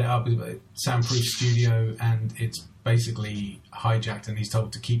 they set it up as a soundproof studio, and it's basically hijacked, and he's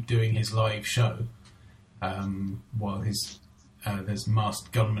told to keep doing his live show while there's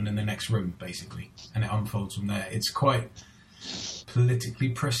masked gunmen in the next room, basically, and it unfolds from there. It's quite politically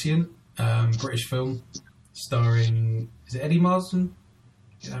prescient, British film, starring, is it Eddie Marsden?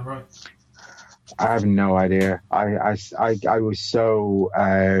 Is that right? I have no idea. I was so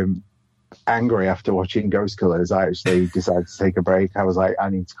angry after watching Ghost Killers. I actually decided to take a break. I was like, I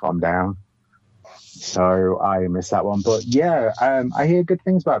need to calm down. So I missed that one. But yeah, I hear good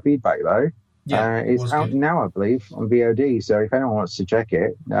things about Feedback though. It's out now, I believe, on VOD. So if anyone wants to check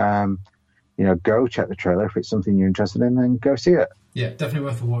it, go check the trailer. If it's something you're interested in, then go see it. Yeah, definitely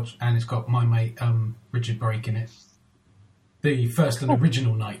worth a watch. And it's got my mate Richard Brake in it, the first and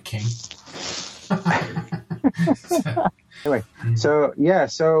original Night King. Anyway,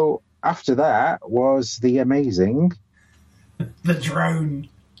 so after that was the amazing The Drone.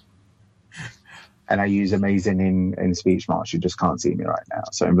 And I use amazing in speech marks. You just can't see me right now.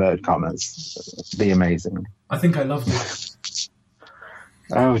 So inverted commas, the amazing. I think I loved it.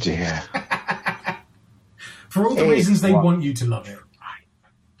 Oh dear. For all the reasons they want you to love it.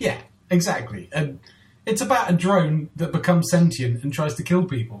 Yeah, exactly. It's about a drone that becomes sentient and tries to kill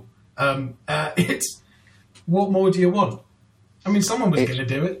people. It's, what more do you want? I mean, someone was going to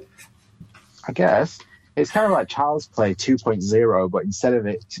do it. I guess. It's kind of like Child's Play 2.0, but instead of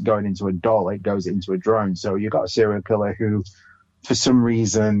it going into a doll, it goes into a drone. So you've got a serial killer who, for some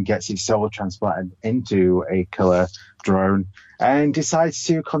reason, gets his soul transplanted into a killer drone and decides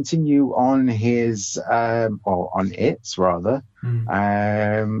to continue on his, on its rather.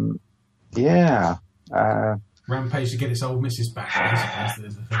 Rampage to get its old missus back, I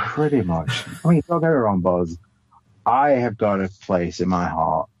suppose. Pretty much. I mean, don't get me wrong, Buzz. I have got a place in my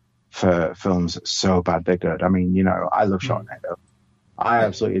heart for films so bad they're good. I mean, I love Sharknado. I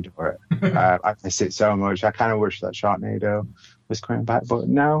absolutely adore it. I miss it so much. I kind of wish that Sharknado was coming back, but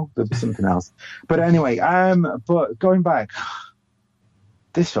no, there'll be something else. But anyway, but going back,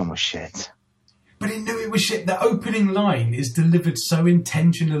 this film was shit. But it knew it was shit. The opening line is delivered so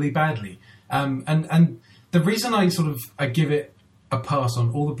intentionally badly. And the reason I give it a pass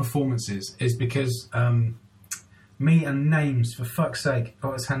on all the performances is because me and names, for fuck's sake,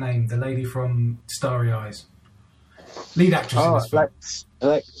 what was her name? The lady from Starry Eyes. Lead actress in this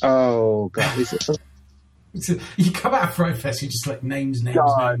film. Oh, God. Is it? You come out of FrightFest, you just like names.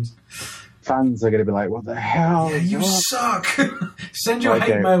 Fans are going to be like, what the hell? Yeah, you suck. Send your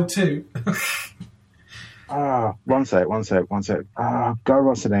hate mail too. One sec. God,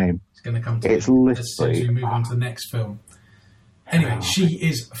 what's the name? It's going to come to me as soon as we move on to the next film. Anyway, she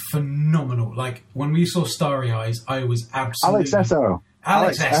is phenomenal. Like, when we saw Starry Eyes, I was absolutely...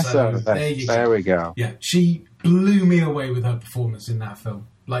 Alex Esso. There we go. Yeah, she blew me away with her performance in that film.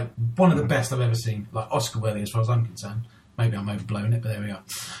 Like, one of the best I've ever seen. Like, Oscar-worthy as far as I'm concerned. Maybe I'm overblowing it, but there we are.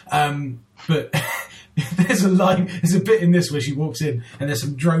 But there's a bit in this where she walks in and there's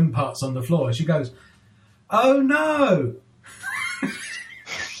some drone parts on the floor. And she goes, "Oh, no."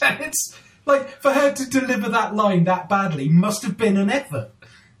 And it's... Like, for her to deliver that line that badly must have been an effort.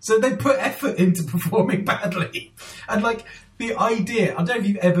 So they put effort into performing badly. And, like, the idea... I don't know if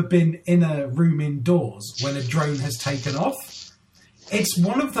you've ever been in a room indoors when a drone has taken off. It's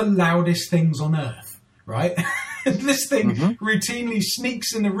one of the loudest things on Earth, right? This thing routinely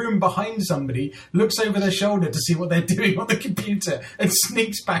sneaks in the room behind somebody, looks over their shoulder to see what they're doing on the computer, and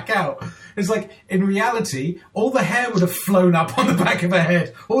sneaks back out. It's like, in reality, all the hair would have flown up on the back of her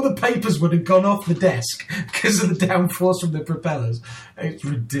head. All the papers would have gone off the desk because of the downforce from the propellers. It's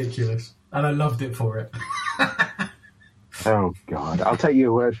ridiculous. And I loved it for it. Oh, God. I'll take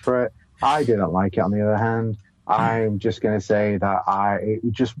your word for it. I didn't like it, on the other hand. I'm just going to say that it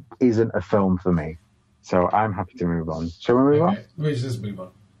just isn't a film for me. So I'm happy to move on. Shall we move on? Let's just move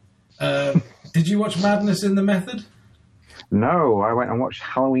on. Did you watch Madness in the Method? No, I went and watched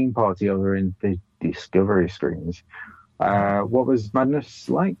Halloween Party over in the Discovery screens. What was Madness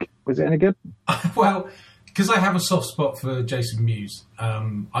like? Was it any good? Well, because I have a soft spot for Jason Mewes,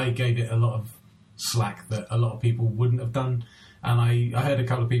 I gave it a lot of slack that a lot of people wouldn't have done. And I heard a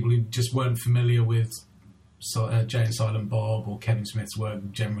couple of people who just weren't familiar with Jay and Silent Bob or Kevin Smith's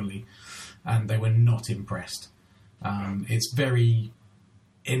work generally, and they were not impressed. It's very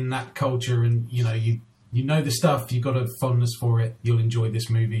in that culture, and you know the stuff. You've got a fondness for it. You'll enjoy this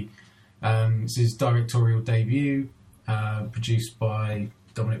movie. It's his directorial debut, produced by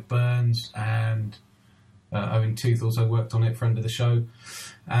Dominic Burns, and Owen Tooth also worked on it, friend of the show.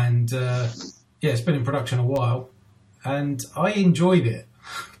 And it's been in production a while, and I enjoyed it,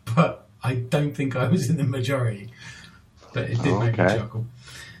 but I don't think I was in the majority. But it did make me chuckle.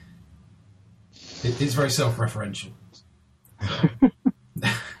 It's very self-referential.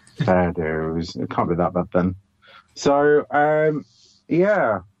 Fair dues. It can't be that bad then. So,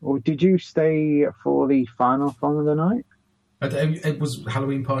 well, did you stay for the final film of the night? It was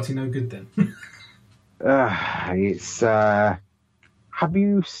Halloween Party no good then?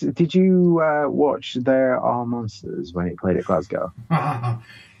 Did you watch There Are Monsters when it played at Glasgow?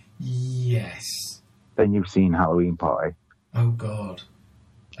 Yes. Then you've seen Halloween Party. Oh, God.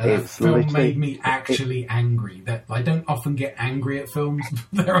 That film made me actually angry. That I don't often get angry at films.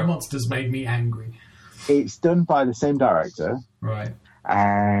 There Are Monsters made me angry. It's done by the same director. Right.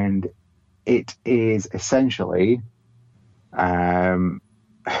 And it is essentially...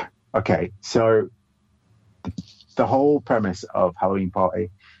 okay, so the whole premise of Halloween Party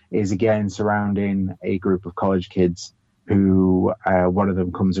is, again, surrounding a group of college kids who one of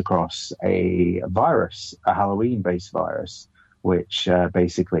them comes across a virus, a Halloween-based virus, which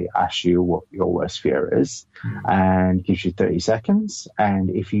basically asks you what your worst fear is and gives you 30 seconds. And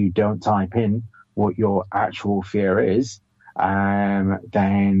if you don't type in what your actual fear is,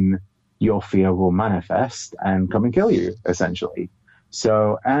 then your fear will manifest and come and kill you, essentially.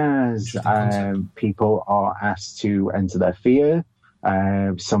 So as people are asked to enter their fear,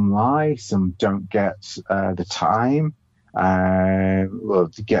 some lie, some don't get the time,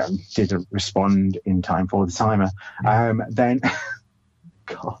 didn't respond in time for the timer. Then,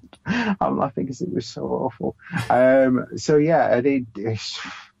 God, I'm laughing because it was so awful. So yeah,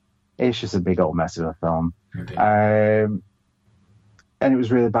 it's just a big old mess of a film. And it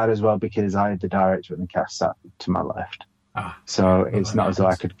was really bad as well because I had the director and the cast sat to my left. So it's not as though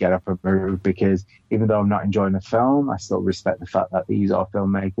I could get up and move, because even though I'm not enjoying the film, I still respect the fact that these are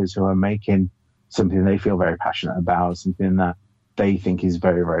filmmakers who are making something they feel very passionate about, something that they think is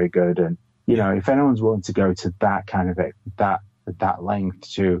very, very good. And, if anyone's willing to go to that kind of that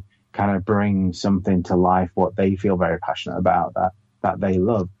length to kind of bring something to life, what they feel very passionate about, that they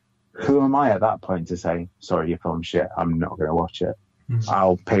love, who am I at that point to say, sorry, your film's shit, I'm not going to watch it?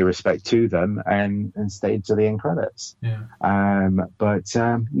 I'll pay respect to them and stay to the end credits. Yeah. No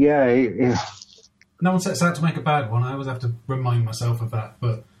one sets out to make a bad one. I always have to remind myself of that.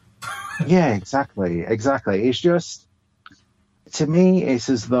 But yeah, exactly. It's just, to me, it's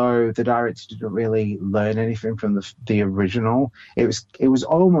as though the director didn't really learn anything from the original. It was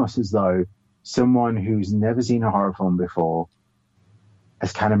almost as though someone who's never seen a horror film before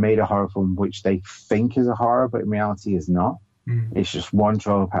has kind of made a horror film which they think is a horror, but in reality is not. It's just one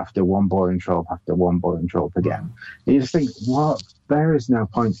trope after one boring trope after one boring trope again. You just think, what there is no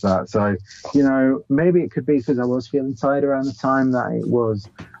point to that. So, maybe it could be because I was feeling tired around the time that it was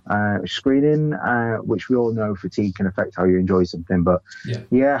screening, which we all know fatigue can affect how you enjoy something. But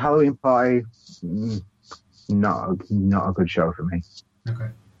yeah, Halloween Party, not a good show for me. Okay.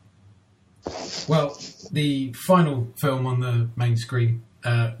 Well, the final film on the main screen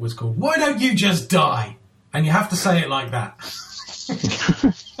was called Why Don't You Just Die? And you have to say it like that.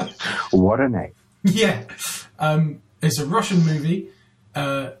 What a name. Yeah. It's a Russian movie.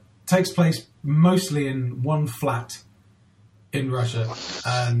 Takes place mostly in one flat in Russia.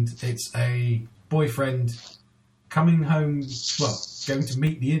 And it's a boyfriend coming home, going to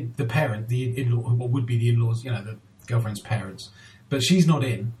meet the parent, the in-law, what would be the in-laws, the girlfriend's parents. But she's not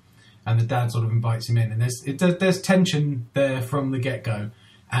in. And the dad sort of invites him in. And there's tension there from the get-go.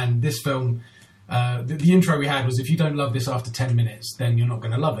 And this film... the intro we had was, if you don't love this after 10 minutes, then you're not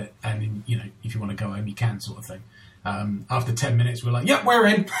going to love it. And, if you want to go home, you can, sort of thing. After 10 minutes, we're like, yep, we're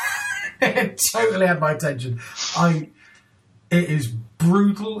in. It totally had my attention. It is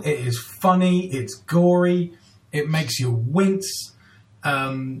brutal. It is funny. It's gory. It makes you wince.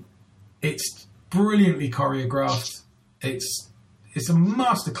 It's brilliantly choreographed. It's a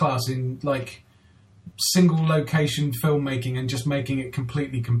masterclass in, single location filmmaking and just making it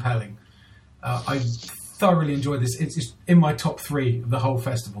completely compelling. I thoroughly enjoyed this. It's in my top 3 of the whole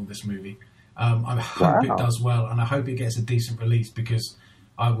festival, this movie. I hope it does well, and I hope it gets a decent release, because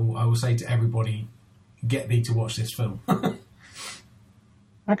I will say to everybody, get thee to watch this film.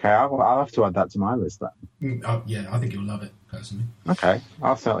 Okay, I'll have to add that to my list then. Yeah, I think you'll love it, personally. Okay,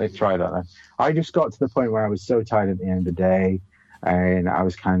 I'll certainly try that then. I just got to the point where I was so tired at the end of the day, and I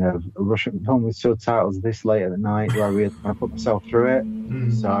was kind of rushing home with subtitles this late at night, where I really want to put myself through it.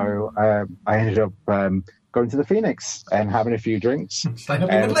 So I ended up going to the Phoenix and having a few drinks. Staying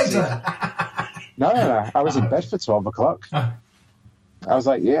up even later. No. I was in bed for 12 o'clock. I was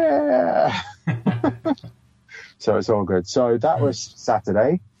like, yeah. So it's all good. So that was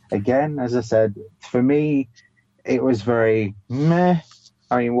Saturday. Again, as I said, for me, it was very meh.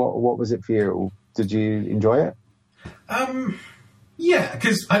 I mean, what was it for you? Did you enjoy it? Yeah,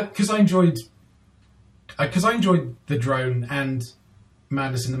 because I enjoyed the drone and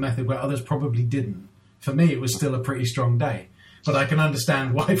Madness in the Method, where others probably didn't. For me, it was still a pretty strong day, but I can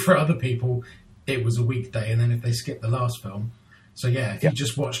understand why for other people it was a weekday, and then if they skipped the last film. So yeah, if you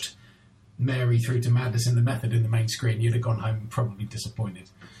just watched Mary through to Madness in the Method in the main screen, you'd have gone home probably disappointed.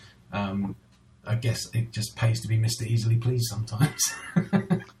 I guess it just pays to be Mr. Easily Pleased sometimes.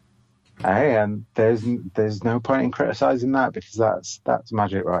 Hey, and there's no point in criticising that, because that's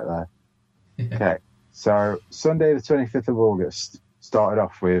magic right there. Yeah. Okay, so Sunday the 25th of August started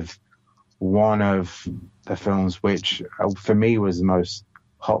off with one of the films which, for me, was the most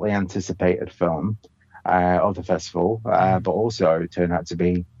hotly anticipated film of the festival, but also turned out to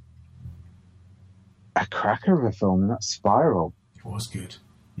be a cracker of a film, and that's Spiral. It was good,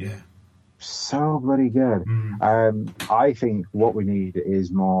 yeah. So bloody good. I think what we need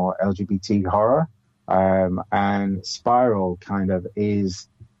is more LGBT horror, and Spiral kind of is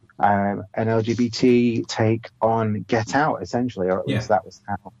an LGBT take on Get Out, essentially, or at least that was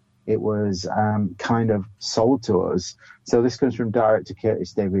how it was kind of sold to us. So this comes from director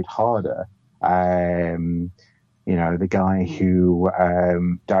Curtis David Harder, the guy who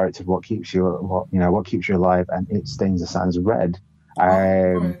directed What Keeps You Alive and It Stains the Sands Red.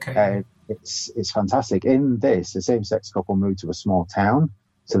 It's fantastic. In this, a same-sex couple move to a small town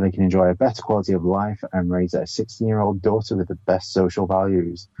so they can enjoy a better quality of life and raise a 16-year-old daughter with the best social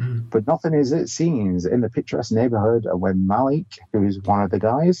values. But nothing is it seems in the picturesque neighborhood when Malik, who is one of the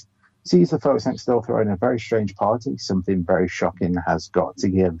guys, sees the folks next door throwing a very strange party. Something very shocking has got to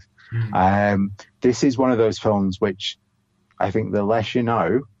give. This is one of those films which I think the less you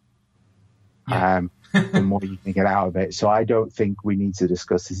know, the more you can get out of it. So I don't think we need to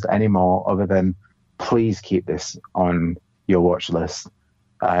discuss this anymore, other than please keep this on your watch list.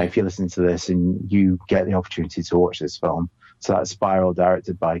 If you're listening to this and you get the opportunity to watch this film. So that's Spiral,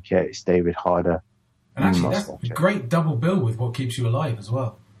 directed by Curtis David Harder. And actually, that's a great double bill with What Keeps You Alive as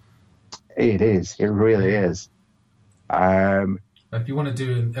well. It is. It really is. If you want to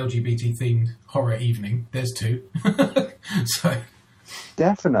do an LGBT-themed horror evening, there's 2. So...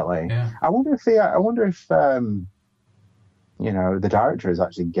 Definitely. Yeah. I wonder if the director is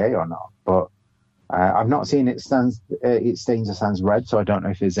actually gay or not. But I've not seen It Stains the Sands Red, so I don't know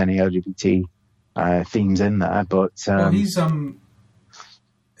if there's any LGBT themes in there. But he's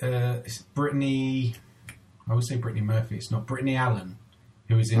it's Brittany. I would say Brittany Murphy. It's not Brittany Allen,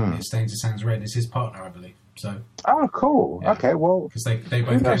 who is in It Stains the Sands Red. It's his partner, I believe. So. Oh, cool. Yeah. Okay, well, because they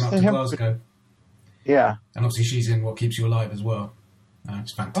both came up to Glasgow. Yeah. And obviously she's in What Keeps You Alive as well.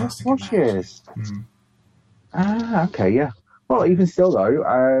 It's fantastic. Oh, she is. Okay, yeah. Well, even still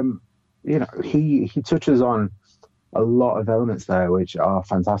though, he touches on a lot of elements there which are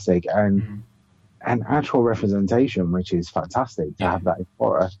fantastic, and actual representation, which is fantastic to have that in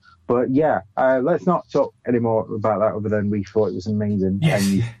horror. But yeah, let's not talk any more about that other than we thought it was amazing. Yes,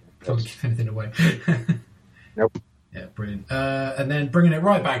 don't give anything away. Nope. Yeah, brilliant. And then bringing it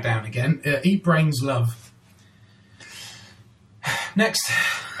right back down again, Eat Brains Love. Next.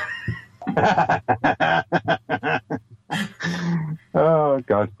 Oh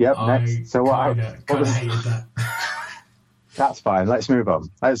God. Yep. Next. So what? I hated that. That's fine. Let's move on.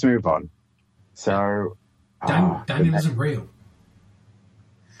 So Daniel isn't real.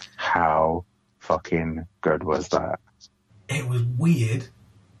 How fucking good was that? It was weird,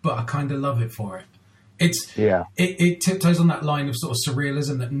 but I kind of love it for it. It tiptoes on that line of sort of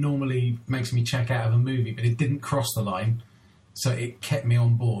surrealism that normally makes me check out of a movie, but it didn't cross the line, so it kept me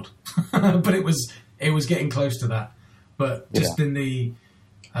on board. But it was getting close to that. But just in the,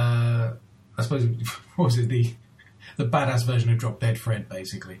 I suppose, what was it, the badass version of Drop Dead Fred,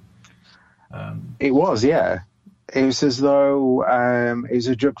 basically. It was, yeah. It was as though it was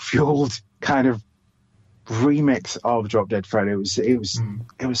a drug-fueled kind of remix of Drop Dead Fred. It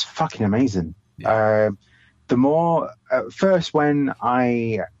was fucking amazing. Yeah. The more first when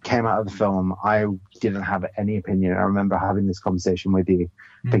I came out of the film, I didn't have any opinion. I remember having this conversation with you,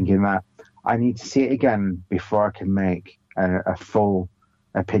 thinking that I need to see it again before I can make a full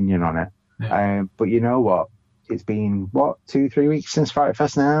opinion on it. Yeah. But you know what? It's been 2-3 weeks since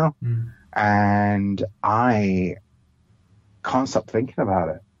FrightFest now, and I can't stop thinking about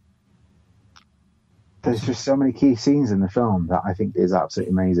it. There's just so many key scenes in the film that I think is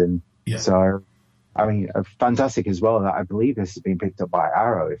absolutely amazing. Yeah. So, I mean, fantastic as well that I believe this has been picked up by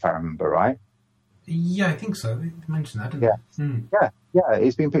Arrow, if I remember right. Yeah, I think so. They mentioned that, didn't they? Yeah,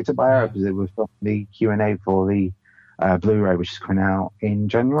 it's been picked up by Arrow because it was from the Q&A for the Blu-ray, which is coming out in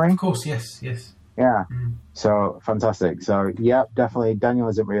January. Of course, yes. Yeah, so fantastic. So, yeah, definitely Daniel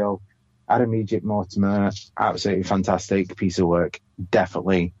Isn't Real. Adam Egypt Mortimer, absolutely fantastic piece of work.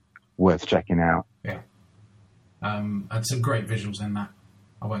 Definitely worth checking out. Yeah. And some great visuals in that.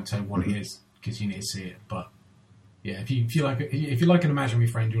 I won't tell you what it is because you need to see it. But yeah, if you like an imaginary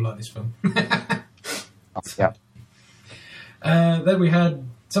friend, you'll like this film. Yeah. Then we had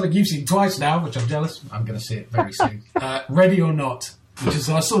something you've seen twice now, which I'm jealous. I'm going to see it very soon. Ready or Not, which is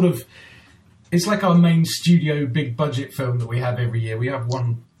our sort of, it's like our main studio big budget film that we have every year. We have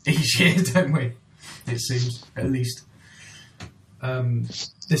one each year, don't we? It seems, at least.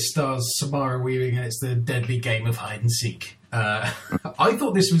 This stars Samara Weaving, and it's the deadly game of hide and seek. I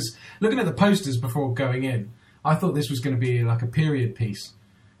thought this was, looking at the posters before going in, I thought this was going to be like a period piece,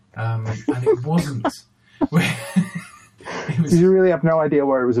 and it wasn't. Did you really have no idea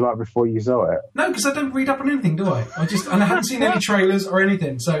what it was about before you saw it? No, because I don't read up on anything, do I? And I hadn't seen any trailers or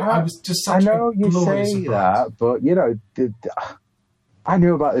anything, so I was just such I know a you glorious say surprise. that, but you know, I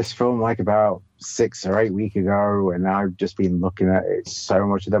knew about this film like about 6 or 8 weeks ago, and I've just been looking at it so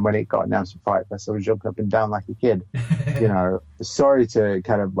much. And then when it got announced for FrightFest, I was jumping up and down like a kid. You know, sorry to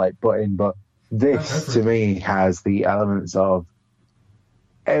kind of like butt in, but this to me has the elements of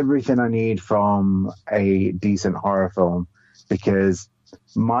everything I need from a decent horror film, because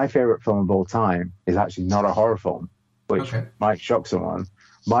my favorite film of all time is actually not a horror film, which might shock someone.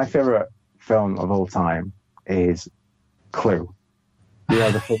 My favorite film of all time is Clue. You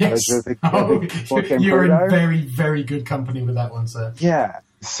know, the film you're in very, very good company with that one, sir. Yeah,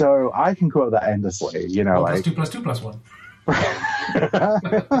 so I can quote that endlessly. You know, like 2 + 2 + 1.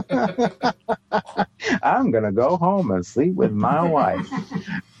 I'm gonna go home and sleep with my wife.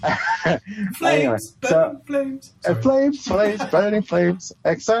 Flames, flames, burning flames,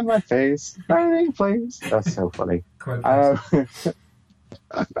 X on my face, burning flames. That's so funny.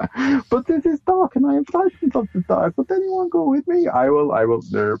 But this is dark, and I am frightened of the dark. Would anyone go with me? I will.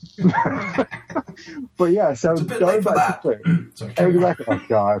 No. But yeah, so going back to Clue. Exactly. Oh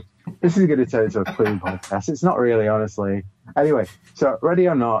God, this is going to turn into a Clue podcast. It's not really, honestly. Anyway, so Ready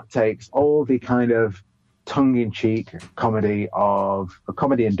or Not takes all the kind of tongue-in-cheek comedy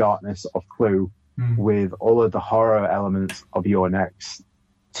and darkness of Clue with all of the horror elements of your next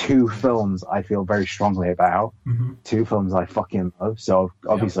 2 films I feel very strongly about. 2 films I fucking love. So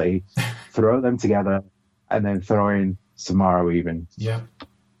obviously throw them together and then throw in Samara Weaving. Yeah.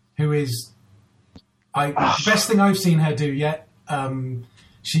 Who is best thing I've seen her do yet.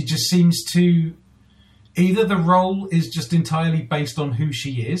 She just seems to, either the role is just entirely based on who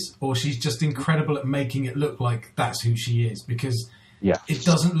she is, or she's just incredible at making it look like that's who she is, because it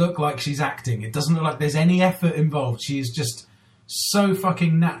doesn't look like she's acting. It doesn't look like there's any effort involved. She is just so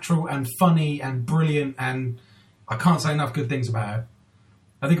fucking natural and funny and brilliant, and I can't say enough good things about her.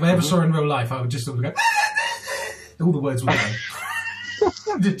 I think if I ever saw her in real life, I would just sort of go, all the words would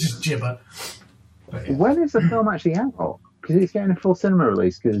go. Just gibber. But, yeah. When is the film actually out? Because it's getting a full cinema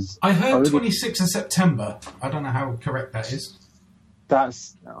release. Because I heard 26th of September. I don't know how correct that is.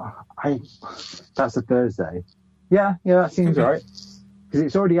 That's a Thursday. Yeah, that seems right. Because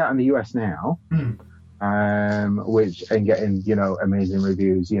it's already out in the US now. Which, and getting, amazing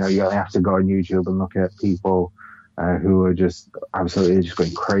reviews. You only have to go on YouTube and look at people who are just absolutely just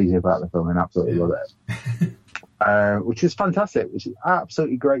going crazy about the film and absolutely love it. Which is fantastic, which is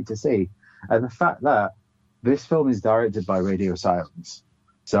absolutely great to see. And the fact that this film is directed by Radio Silence.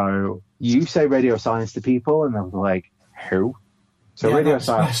 So you say Radio Silence to people and they're like, who? So Radio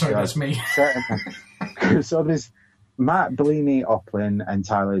Silence. Sorry, that's me. So there's Matt Bellini-Oplin and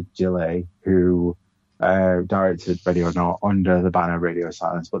Tyler Gillett, who directed Ready or Not under the banner Radio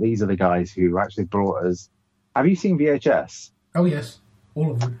Silence. But these are the guys who actually brought us... Have you seen VHS? Oh, yes.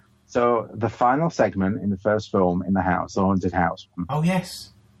 All of them. So the final segment in the first film, in the house, the haunted house. Oh,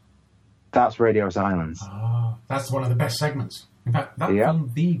 yes. That's Radio Silence. Oh, that's one of the best segments. In fact, that's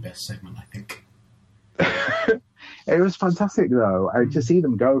the best segment, I think. It was fantastic, though, to see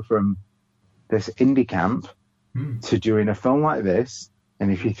them go from this indie camp to doing a film like this.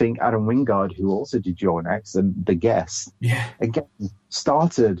 And if you think Adam Wingard, who also did Your Next and The Guest, again,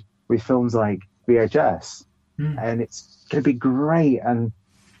 started with films like VHS. And it's going to be great. And,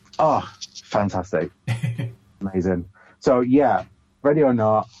 fantastic. Amazing. So, Ready or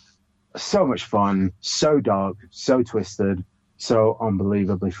Not, so much fun, so dark, so twisted, so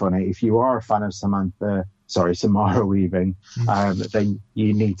unbelievably funny. If you are a fan of Samara Weaving, then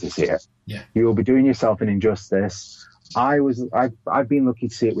you need to see it. Yeah. You will be doing yourself an injustice. I've been lucky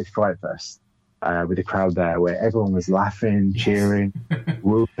to see it with FrightFest, with the crowd there, where everyone was laughing, cheering,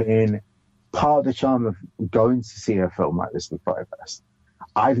 whooping. Part of the charm of going to see a film like this with FrightFest.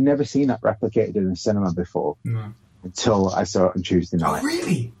 I've never seen that replicated in a cinema before until I saw it on Tuesday night. Oh,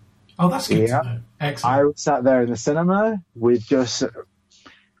 really? Oh, that's good to know. Excellent. I sat there in the cinema with just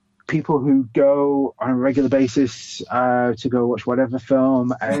people who go on a regular basis to go watch whatever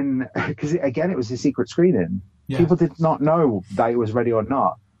film, and because again it was a secret screening. People did not know that it was Ready or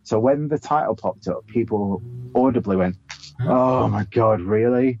Not. So when the title popped up, people audibly went, "Oh my god,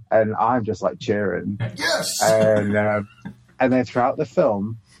 really?" And I'm just like cheering. Yes. And then throughout the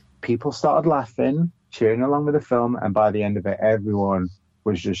film, people started laughing, cheering along with the film, and by the end of it, everyone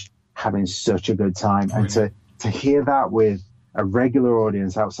was just having such a good time. And to hear that with a regular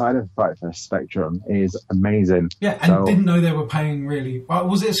audience outside of the FrightFest spectrum is amazing. Yeah, and didn't know they were paying really... Well,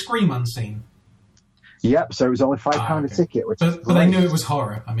 was it a Scream Unseen? Yep, so it was only £5 a ticket. But they knew it was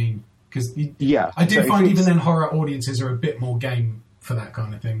horror. I mean, because I do find even then horror audiences are a bit more game for that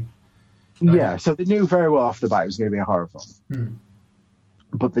kind of thing. So they knew very well off the bat it was going to be a horror film.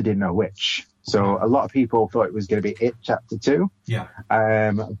 But they didn't know which. So a lot of people thought it was going to be It Chapter 2. Yeah.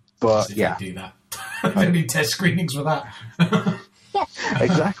 But they do that. They need test screenings for that.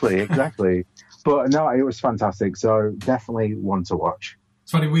 Exactly. But no, it was fantastic. So definitely one to watch.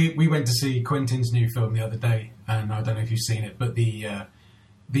 It's funny, we went to see Quentin's new film the other day, and I don't know if you've seen it, but the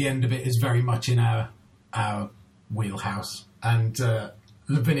end of it is very much in our wheelhouse. And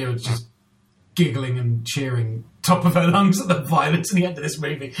Lavinia was just giggling and cheering top of her lungs at the violence in the end of this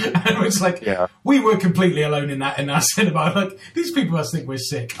movie. And it was like, we were completely alone in our cinema. Like, these people must think we're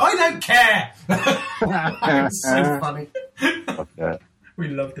sick. I don't care! It's so funny. We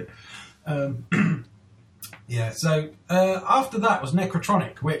loved it. So after that was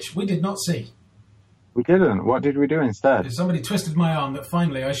Necrotronic, which we did not see. We didn't. What did we do instead? Somebody twisted my arm that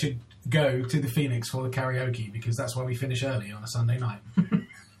finally I should go to the Phoenix for the karaoke, because that's why we finish early on a Sunday night.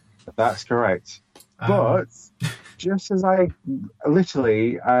 That's correct. But just as I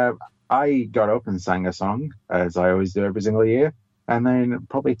got up and sang a song, as I always do every single year, and then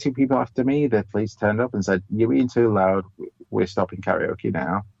probably two people after me, the police turned up and said, "You're being too loud. We're stopping karaoke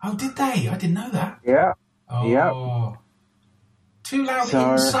now." Oh, did they? I didn't know that. Yeah. Oh. Yeah. Too loud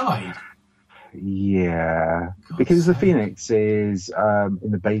inside? Yeah. God, because the Phoenix is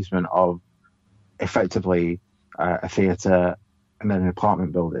in the basement of effectively a theatre and then an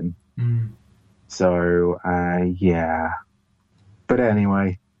apartment building. So, But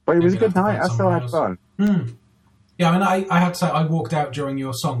anyway. But it was a good night. I still had fun. Yeah, I mean, I had to say, I walked out during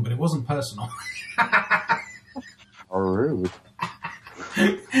your song, but it wasn't personal. Oh, rude.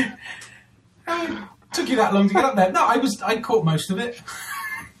 Took you that long to get up there? No, I caught most of it.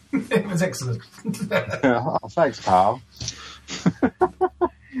 It was excellent. Oh, thanks, pal.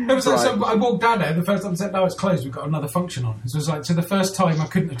 It was like, so I walked down there, and the first time I said, no, it's closed, we've got another function on. So it was like, so the first time I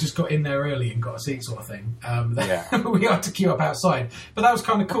couldn't have just got in there early and got a seat sort of thing. We had to queue up outside. But that was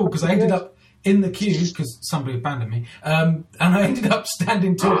kind of cool, because I ended up in the queue, because somebody abandoned me, and I ended up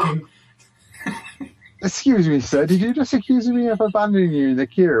standing talking. Excuse me, sir, did you just accuse me of abandoning you in the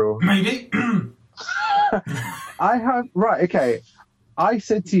queue? Maybe. Okay. I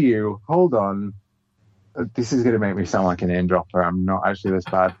said to you, hold on, this is going to make me sound like a name dropper. I'm not actually this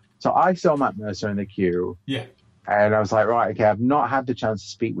bad. So I saw Matt Mercer in the queue. Yeah. And I was like, right, okay, I've not had the chance to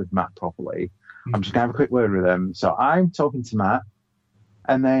speak with Matt properly. I'm just going to have a quick word with him. So I'm talking to Matt,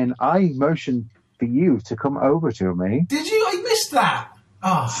 and then I motioned for you to come over to me. Did you? I missed that.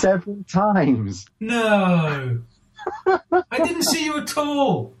 Oh. Several times. No. I didn't see you at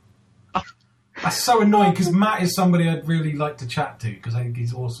all. That's so annoying, because Matt is somebody I'd really like to chat to, because I think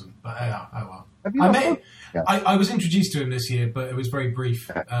he's awesome. But oh well. I was introduced to him this year, but it was very brief.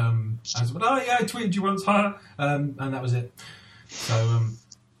 I was like, I tweeted you once, and that was it. So,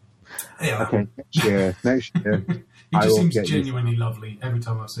 yeah. Okay, yeah, next year. He just seems genuinely lovely every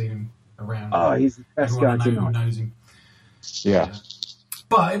time I've seen him around. Oh, he's the best guy who knows him. Yeah.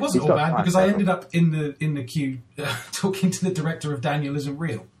 But it wasn't all bad, because I ended up in the queue talking to the director of Daniel Isn't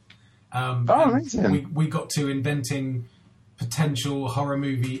Real. Amazing. We got to inventing potential horror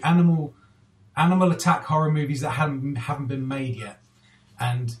movie, animal attack horror movies that haven't been made yet.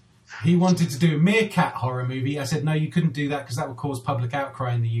 And he wanted to do a meerkat horror movie. I said, no, you couldn't do that, because that would cause public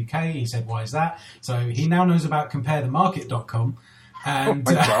outcry in the UK. He said, why is that? So he now knows about comparethemarket.com. And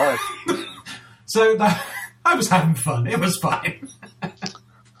so I was having fun. It was fine.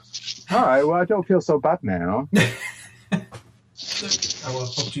 All right, well, I don't feel so bad now.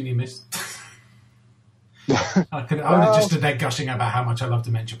 Opportunity missed. I would have just stood there gushing about how much I love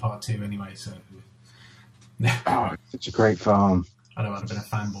Dementia Part 2 anyway, so... Oh, such a great film. I know, I'd have been a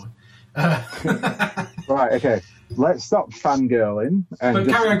fanboy. Right, okay. Let's stop fangirling. But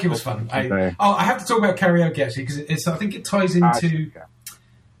karaoke was fun. I have to talk about karaoke, actually, because I think it ties into...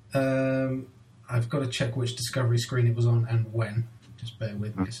 I've got to check which Discovery screen it was on and when. Just bear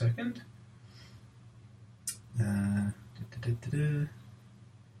with me a second. I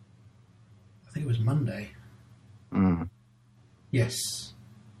think it was Monday. Yes.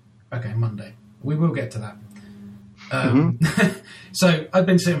 Okay, Monday. We will get to that. So I'd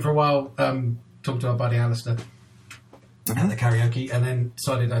been sitting for a while, talking to our buddy Alistair at the karaoke, and then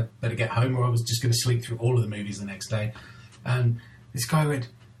decided I'd better get home, or I was just going to sleep through all of the movies the next day. And this guy went,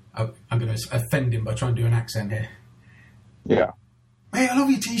 I'm going to offend him by trying to do an accent here. Yeah. Hey, I love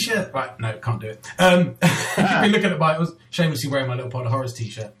your t-shirt. Right, no, can't do it. You've been looking at I was shamelessly wearing my Little Pod of Horrors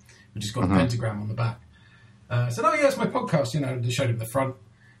t-shirt, which has got a pentagram on the back. I said, oh yeah, it's my podcast, they showed him the front.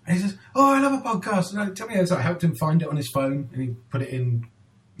 And he says, oh, I love a podcast. And tell me how. So I helped him find it on his phone, and he put it in,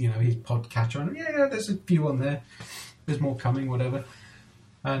 his podcatcher. And yeah, there's a few on there. There's more coming, whatever.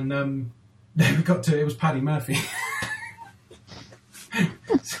 And then we got to, it was Paddy Murphy.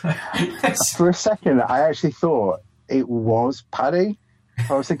 For a second, I actually thought it was Paddy.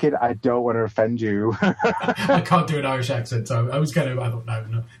 I was thinking, I don't want to offend you. I can't do an Irish accent, so I was going to. I thought,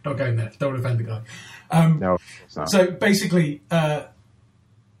 no, not going there. Don't want to offend the guy. No, it's not. So basically,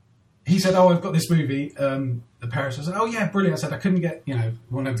 he said, "Oh, I've got this movie, The Paris." I said, "Oh yeah, brilliant." I said, "I couldn't get,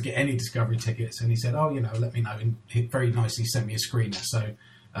 wasn't able to get any Discovery tickets," and he said, "Oh, let me know." And he very nicely sent me a screener. So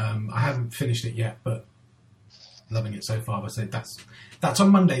I haven't finished it yet, but loving it so far. I said that's on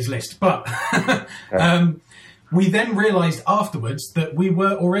Monday's list, but. We then realised afterwards that we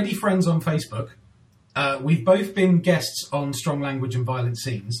were already friends on Facebook. We've both been guests on Strong Language and Violent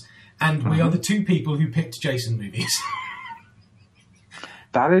Scenes, and we are the two people who picked Jason movies.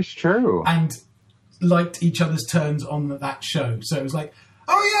 That is true. And liked each other's turns on that show. So it was like,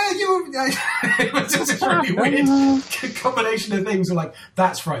 oh yeah, you it was just a really weird combination of things. Like,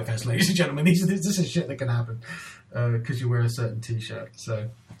 that's FrightFest, ladies and gentlemen. This is shit that can happen because you wear a certain T-shirt. So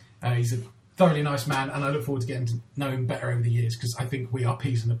he's a thoroughly nice man, and I look forward to getting to know him better over the years, because I think we are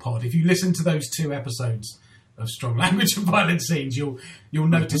peas in the pod. If you listen to those 2 episodes of Strong Language and Violent Scenes, you'll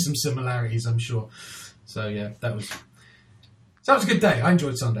notice some similarities, I'm sure. So yeah, that was a good day. I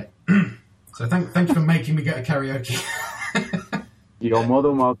enjoyed Sunday. So thank you for making me go to karaoke. You're more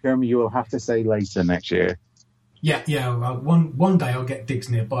than welcome. You will have to say later next year. Yeah. Well, one day I'll get digs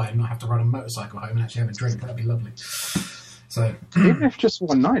nearby and not have to ride a motorcycle home and actually have a drink. That'd be lovely. So even if just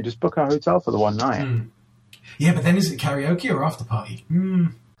one night, just book a hotel for the one night. Yeah, but then is it karaoke or after party?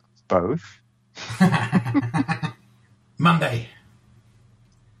 Both. Monday.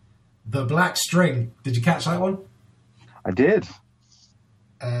 The Black String. Did you catch that one? I did.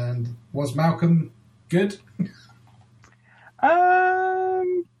 And was Malcolm good?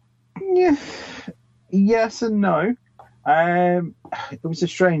 Yeah, yes and no. It was a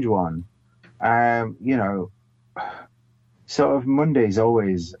strange one. You know, sort of Monday's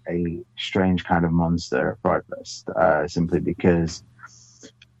always a strange kind of monster at FrightFest, simply because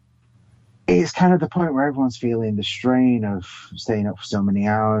it's kind of the point where everyone's feeling the strain of staying up for so many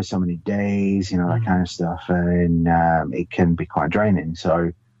hours, so many days, you know, that kind of stuff, and it can be quite draining.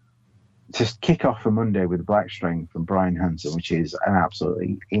 So to kick off a Monday with a Black String from Brian Hansen, which is an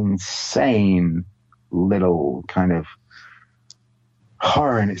absolutely insane little kind of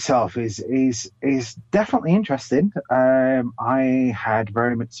horror in itself, is definitely interesting. I had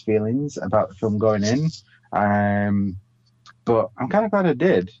very mixed feelings about the film going in, but I'm kind of glad I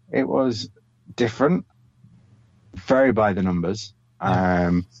did. It was different, very by the numbers.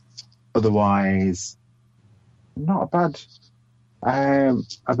 Otherwise, not a bad. I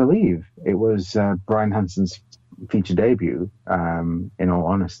believe it was Brian Hansen's feature debut. In all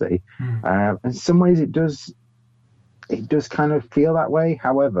honesty, in some ways it does kind of feel that way.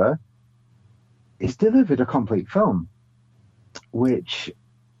 However, it's delivered a complete film, which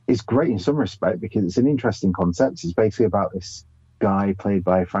is great in some respect because it's an interesting concept. It's basically about this guy played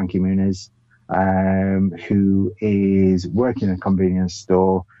by Frankie Muniz, who is working in a convenience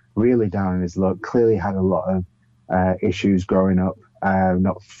store, really down in his luck, clearly had a lot of issues growing up,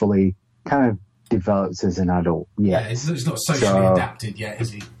 not fully kind of developed as an adult yet. Yeah, he's not socially adapted yet,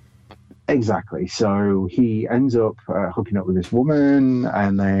 is he? Exactly. So he ends up hooking up with this woman,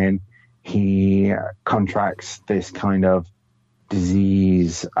 and then he contracts this kind of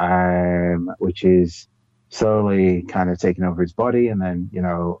disease, which is slowly kind of taking over his body, and then, you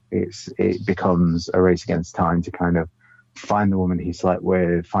know, it becomes a race against time to kind of find the woman he slept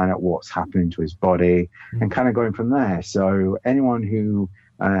with, find out what's happening to his body, and kind of going from there. So anyone who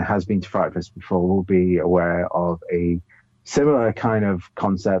has been to FrightFest before will be aware of a similar kind of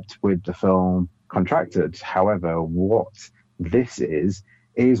concept with the film Contracted. However, what this is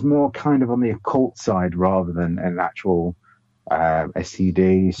more kind of on the occult side rather than an actual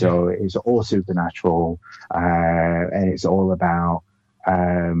STD. So it's all supernatural, and it's all about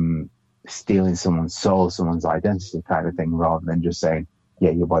stealing someone's soul, someone's identity kind of thing, rather than just saying, yeah,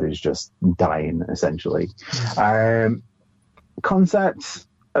 your body's just dying, essentially. Concept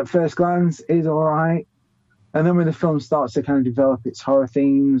at first glance is all right. And then when the film starts to kind of develop its horror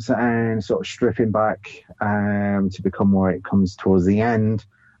themes and sort of stripping back to become where it comes towards the end,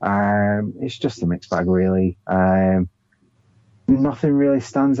 it's just a mixed bag, really. Nothing really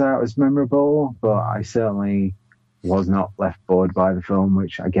stands out as memorable, but I certainly was not left bored by the film,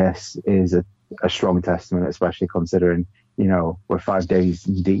 which I guess is a strong testament, especially considering, you know, we're 5 days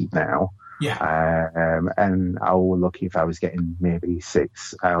deep now. Yeah. And I was lucky if I was getting maybe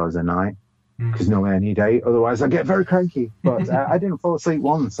 6 hours a night, because normally I need 8. Otherwise, I get very cranky. But I didn't fall asleep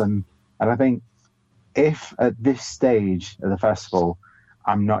once. And I think if at this stage of the festival,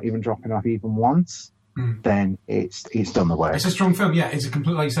 I'm not even dropping off even once, then it's done the work. It's a strong film, yeah. It's a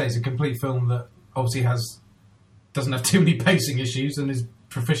complete, like you say, it's a complete film that obviously doesn't have too many pacing issues and is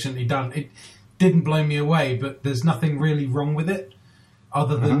proficiently done. It didn't blow me away, but there's nothing really wrong with it,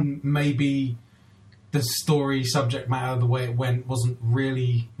 other than maybe the story, subject matter, the way it went wasn't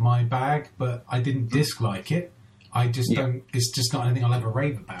really my bag, but I didn't dislike it. I just don't. It's just not anything I'll ever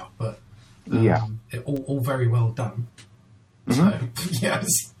rave about. But it all very well done. So yes,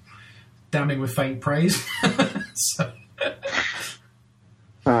 damning with faint praise. So.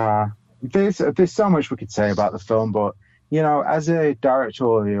 There's so much we could say about the film, but you know, as a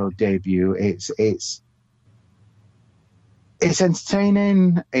directorial debut, it's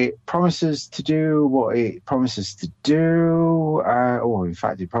entertaining. It promises to do what it promises to do. In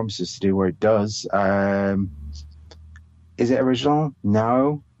fact, it promises to do what it does. Is it original?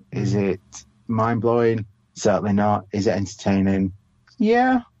 No. Is it mind-blowing? Certainly not. Is it entertaining?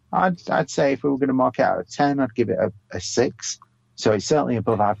 Yeah. I'd say if we were going to mark it out of 10, I'd give it a 6. So it's certainly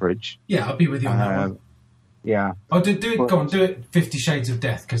above average. Yeah, I'll be with you on that one. Yeah. Oh, do it. Go on, do it. 50 Shades of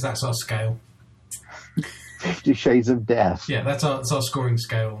Death, because that's our scale. 50 Shades of Death. Yeah, that's our scoring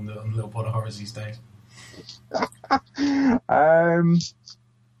scale on the Little Pot of Horrors these days. I'm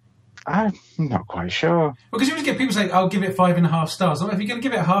not quite sure. Well, because you always get people saying, "I'll give it 5.5 stars." Well, if you're going to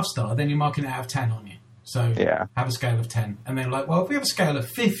give it a half star, then you're marking it out of 10, aren't you? So have a scale of 10, and then like, well, if we have a scale of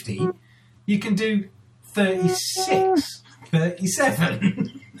 50, you can do 36,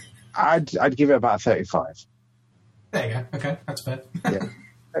 37. I'd give it about 35. There you go. Okay, that's fair. Yeah,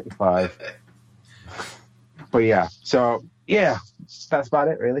 35. But yeah, so yeah, that's about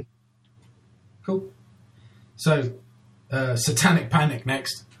it, really. Cool. So, Satanic Panic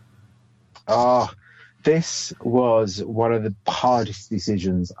next. Oh, This was one of the hardest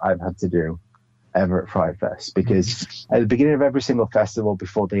decisions I've had to do ever at FrightFest, because at the beginning of every single festival,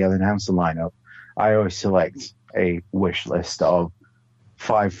 before they announce the lineup, I always select a wish list of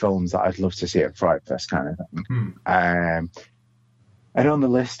 5 films that I'd love to see at FrightFest, kind of thing. And on the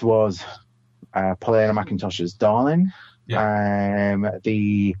list was Paulina McIntosh's Darling,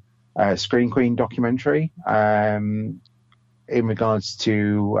 the Screen Queen documentary, in regards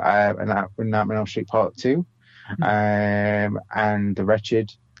to Nightmare on Elm Street Part 2, and The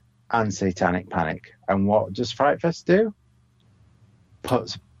Wretched and Satanic Panic. And what does FrightFest do?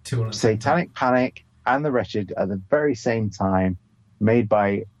 Puts Satanic Panic and The Wretched at the very same time, made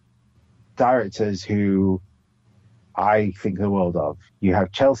by directors who I think the world of. You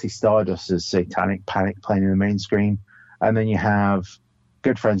have Chelsea Stardust as Satanic Panic playing in the main screen, and then you have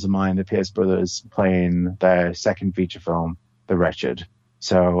good friends of mine, the Pierce brothers, playing their second feature film, The Wretched.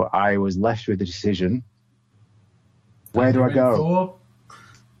 So I was left with the decision, where do I go?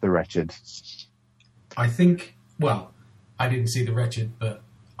 The Wretched. I think, well, I didn't see The Wretched, but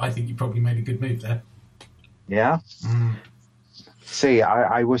I think you probably made a good move there. Yeah? See,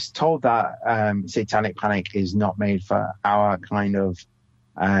 I was told that Satanic Panic is not made for our kind of,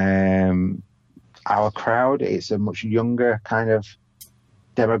 our crowd. It's a much younger kind of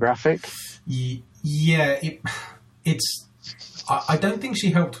demographic. Yeah, it's... I don't think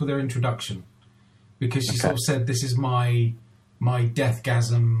she helped with her introduction, because she sort of said, this is my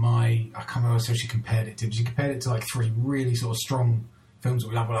deathgasm, I can't remember what she compared it to, but she compared it to like 3 really sort of strong films that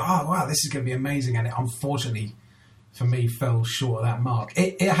we love. We're like, oh wow, this is going to be amazing, and it unfortunately for me fell short of that mark.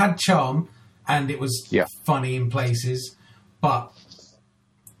 It had charm and it was funny in places, but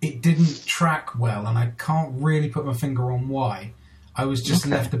it didn't track well, and I can't really put my finger on why. I was just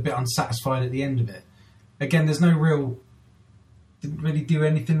left a bit unsatisfied at the end of it. Again, there's no real... Didn't really do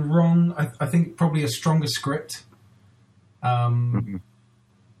anything wrong. I think probably a stronger script.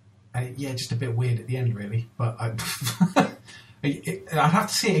 Just a bit weird at the end, really. But I'd have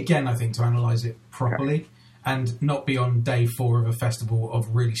to see it again, I think, to analyse it properly, and not be on day 4 of a festival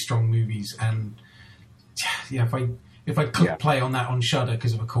of really strong movies. And if I click play on that on Shudder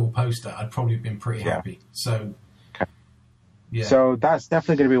because of a cool poster, I'd probably have been pretty happy. So, So that's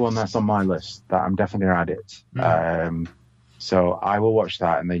definitely going to be one that's on my list. That I'm definitely going to add it. So I will watch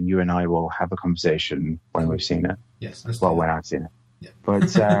that, and then you and I will have a conversation when we've seen it. Yes. When I've seen it. Yeah.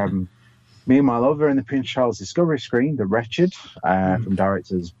 But meanwhile, over in the Prince Charles Discovery screen, The Wretched, from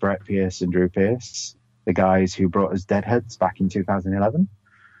directors Brett Pierce and Drew Pearce, the guys who brought us Deadheads back in 2011,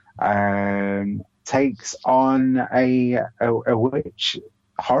 takes on a witch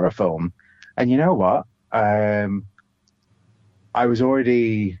horror film. And you know what? I was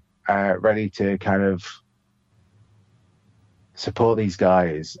already ready to kind of support these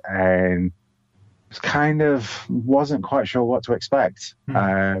guys, and wasn't quite sure what to expect.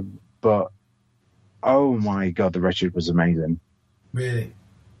 But oh my god, The Wretched was amazing. Really?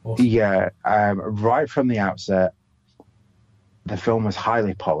 Awesome. Yeah, right from the outset, the film was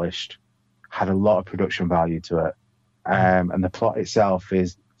highly polished, had a lot of production value to it, and the plot itself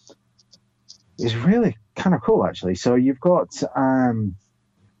is really kind of cool, actually. So you've got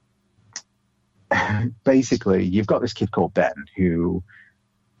basically you've got this kid called Ben who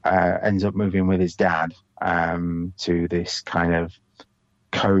ends up moving with his dad to this kind of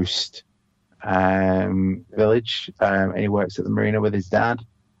coast village, and he works at the marina with his dad.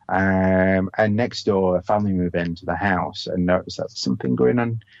 And next door, a family move into the house and notice that there's something going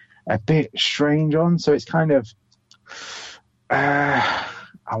on a bit strange on. So it's kind of, I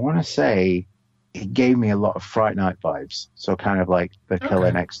want to say, it gave me a lot of Fright Night vibes. So kind of like the killer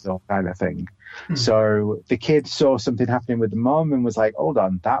next door kind of thing. So the kid saw something happening with the mom and was like, hold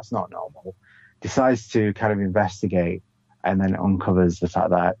on, that's not normal. Decides to kind of investigate, and then uncovers the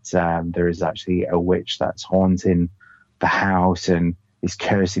fact that there is actually a witch that's haunting the house and is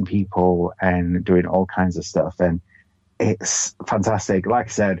cursing people and doing all kinds of stuff. And it's fantastic. Like I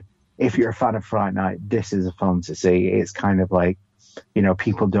said, if you're a fan of Fright Night, this is a film to see. It's kind of like,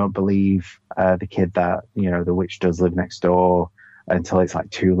 people don't believe the kid that, the witch does live next door until it's like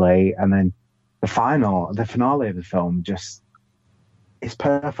too late. And then the finale of the film just is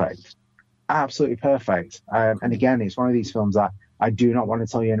perfect. Absolutely perfect. And again, it's one of these films that I do not want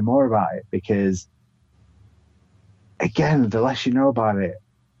to tell you any more about it, because again, the less you know about it,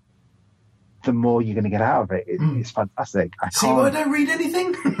 the more you're going to get out of it. It's fantastic. See why I don't read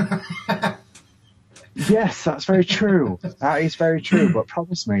anything? Yes, that's very true. That is very true. But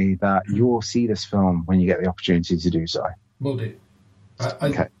promise me that you will see this film when you get the opportunity to do so. Will do.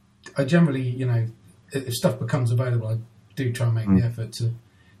 I generally, if stuff becomes available, I do try and make the effort to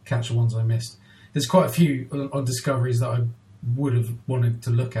catch the ones I missed. there's quite a few on Discoveries that I would have wanted to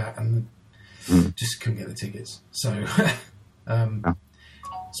look at and just couldn't get the tickets. So,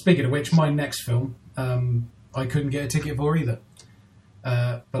 speaking of which, my next film, I couldn't get a ticket for either.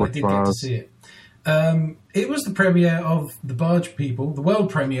 But I did get to see it. It was the premiere of The Barge People, the world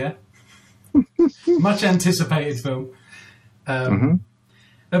premiere. Much anticipated film. A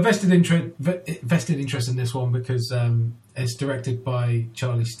vested interest in this one because it's directed by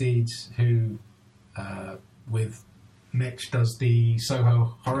Charlie Steeds, who with Mitch does the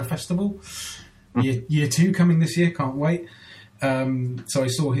Soho Horror Festival. Year 2 coming this year, can't wait. So I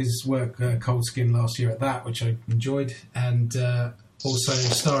saw his work, Cold Skin, last year at that, which I enjoyed. And also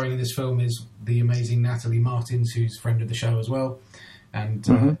starring in this film is the amazing Natalie Martins, who's a friend of the show as well. And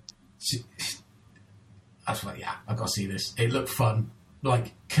I was like, yeah, I've got to see this. It looked fun.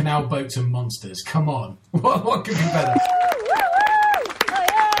 Like, canal boats and monsters. Come on. What could be better?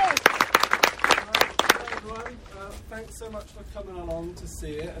 Thanks so much for coming along to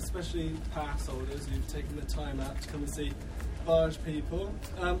see it, especially pass holders who've taken the time out to come and see Barge People.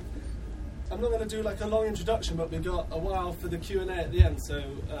 I'm not going to do like a long introduction, but we've got a while for the Q&A at the end, so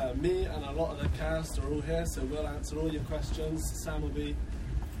me and a lot of the cast are all here, so we'll answer all your questions. Sam will be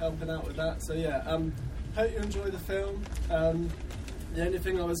helping out with that. So yeah, hope you enjoy the film. The only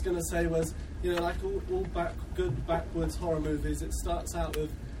thing I was going to say was, like all good backwards horror movies, it starts out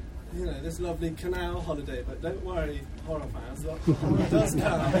with, this lovely canal holiday, but don't worry, horror fans, the horror does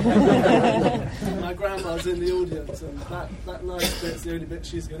come. My grandma's in the audience, and that nice bit's the only bit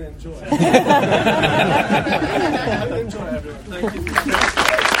she's going to enjoy. I hope you enjoy it, everyone. Thank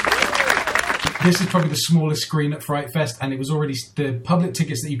you. This is probably the smallest screen at FrightFest, and it was already, the public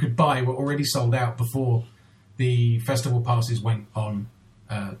tickets that you could buy were already sold out before the festival passes went on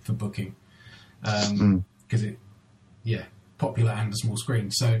for booking. Because popular and a small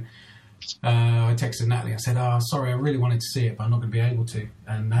screen. So I texted Natalie. I said, sorry, I really wanted to see it, but I'm not going to be able to.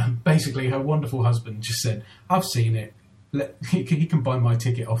 And basically her wonderful husband just said, I've seen it. He can buy my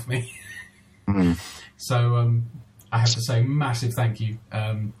ticket off me. So I have to say massive thank you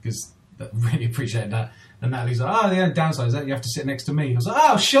because I really appreciate that. And Natalie's like, the only downside is that you have to sit next to me. I was like,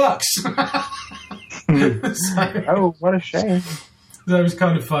 oh, shucks. Oh, what a shame. So it was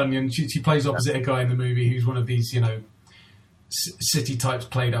kind of fun. And she plays opposite a guy in the movie who's one of these, city types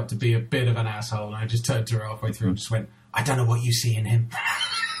played up to be a bit of an asshole, and I just turned to her halfway through and just went, I don't know what you see in him.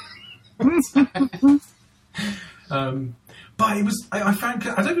 But it was, I found,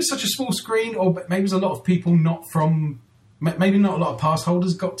 I don't know if it was such a small screen, or maybe it was a lot of people maybe not a lot of pass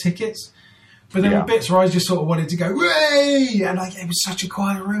holders got tickets, but there were bits where I just sort of wanted to go, "Way!" And it was such a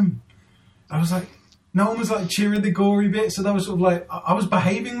quiet room. I was like, no one was like cheering the gory bits, so that was sort of like, I was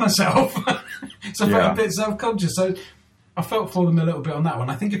behaving myself. So I felt a bit self-conscious. So I felt for them a little bit on that one.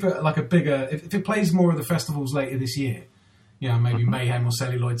 I think if it plays more of the festivals later this year, maybe Mayhem or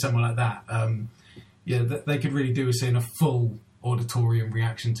Celluloid, somewhere like that, they could really do us in a full auditorium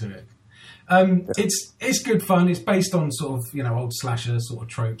reaction to it. It's good fun. It's based on sort of old slasher sort of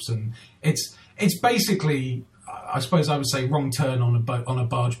tropes, and it's basically, I suppose I would say, wrong turn on a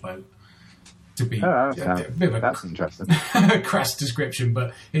barge boat. To be a bit of that's interesting. crass description,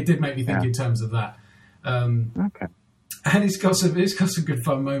 but it did make me think in terms of that. Okay. And it's got some good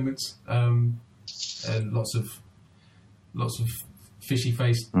fun moments, and lots of fishy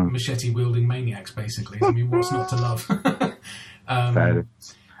faced machete wielding maniacs. Basically, I mean, what's not to love? Fair.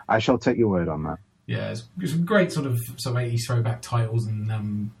 I shall take your word on that. Yeah, it's great sort of some 80s throwback titles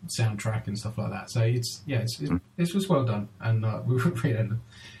and soundtrack and stuff like that. So it was well done, and we really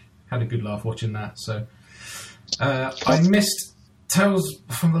had a good laugh watching that. So I missed Tales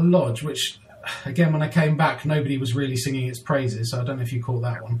from the Lodge, which, again, when I came back, nobody was really singing its praises, so I don't know if you caught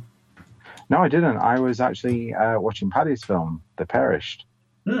that one. No, I didn't. I was actually watching Paddy's film, The Perished.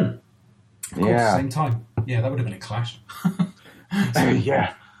 Of course, same time. Yeah, that would have been a clash.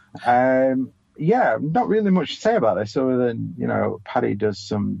 Not really much to say about this other than, Paddy does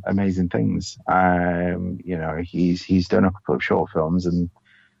some amazing things. He's done a couple of short films, and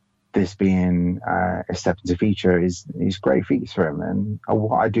this being a step into feature is great feats for him. And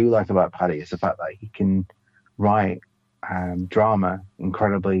what I do like about Paddy is the fact that he can write drama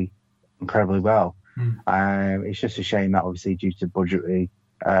incredibly well. It's just a shame that obviously due to budgetary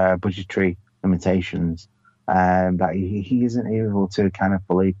limitations that he isn't able to kind of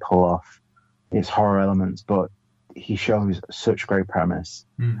fully pull off its horror elements, but he shows such great premise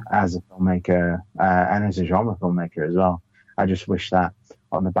as a filmmaker and as a genre filmmaker as well. I just wish that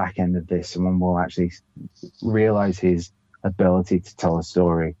on the back end of this, someone will actually realise his ability to tell a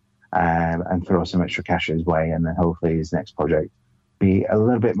story and throw some extra cash his way, and then hopefully his next project be a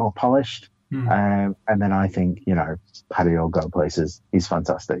little bit more polished And then I think, Paddy will go places. He's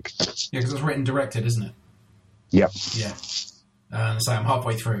fantastic. Yeah, because it's written directed, isn't it? Yep. Yeah. So I'm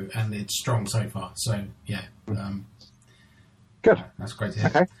halfway through, and it's strong so far. So yeah, good. That's great to hear.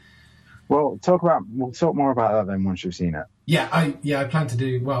 Okay. Well, we'll talk more about that then once you've seen it. Yeah, I plan to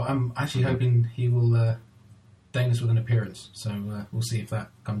do. Well, I'm actually hoping he will deign us with an appearance. So we'll see if that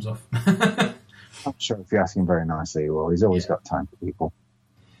comes off. I'm sure if you ask him very nicely, well, he's always got time for people.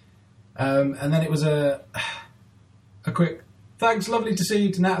 And then it was a quick thanks, lovely to see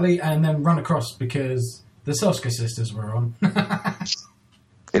you to Natalie, and then run across because the Soska sisters were on.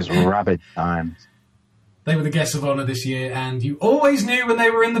 It's rabbit time. They were the guests of honour this year, and you always knew when they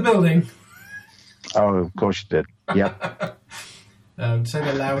were in the building. Oh, of course you did. Yep. Say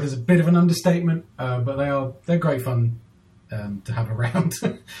they're loud is a bit of an understatement, but they're great fun to have around.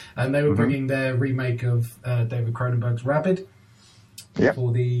 And they were bringing their remake of David Cronenberg's Rabid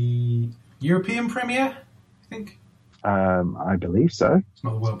for the European premiere, I think. I believe so. It's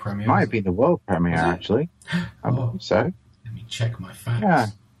not the world premiere. Might be the world premiere, actually. I believe so. Let me check my facts. Yeah.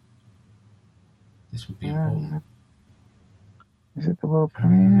 This would be important. Is it the world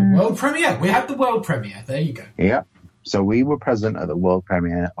premiere? World premiere. We had the world premiere. There you go. Yeah. So we were present at the world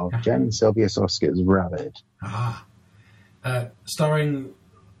premiere of Jen and Sylvia Soska's Rabid. Starring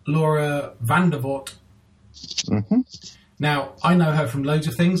Laura Vandervoort. Mm-hmm. Now, I know her from loads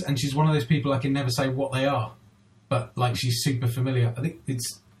of things, and she's one of those people I can never say what they are. But, she's super familiar. I think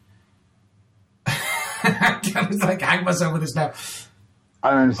it's... I can't hang myself with this now.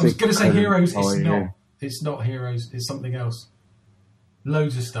 I was going to say Heroes. It's not. It's not Heroes. It's something else.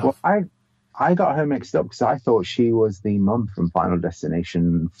 Loads of stuff. Well, I got her mixed up because I thought she was the mum from Final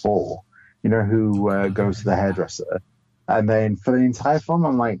Destination 4, who goes to the hairdresser. And then for the entire film,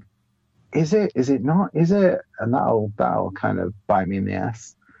 I'm like, is it? Is it not? Is it? And that'll kind of bite me in the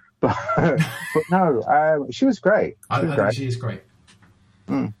ass. But no, she was great. I think she is great.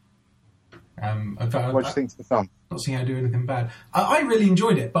 Mm. What do you think of the film? Not seeing her do anything bad. I really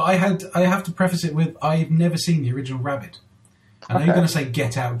enjoyed it, but I have to preface it with I've never seen the original Rabid. I know you're going to say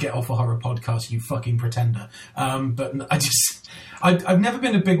get off a horror podcast, you fucking pretender. But I've never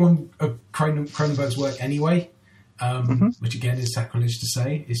been a big one of Cronenberg's work anyway, which again is sacrilege to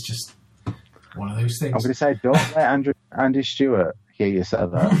say. It's just one of those things. I'm going to say, don't let Andy Stewart hear you say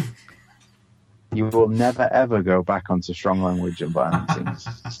that. You will never ever go back onto strong language and violent scenes.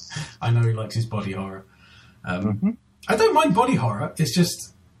 I know he likes his body horror. I don't mind body horror. It's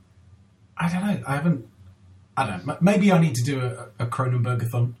just, I don't know. I don't know. Maybe I need to do a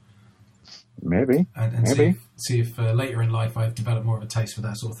Cronenberg-a-thon. Maybe. And maybe. see if later in life I've developed more of a taste for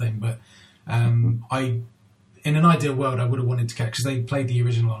that sort of thing. But in an ideal world, I would have wanted to catch, because they played the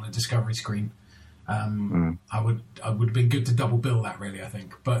original on a Discovery screen. I would have been good to double bill that, really, I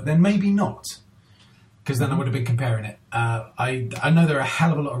think. But then maybe not, because then I would have been comparing it. I know there are a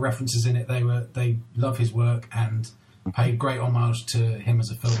hell of a lot of references in it. They love his work and paid great homage to him as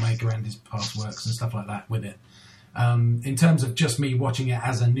a filmmaker and his past works and stuff like that with it. In terms of just me watching it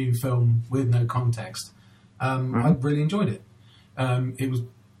as a new film with no context, I really enjoyed it. It was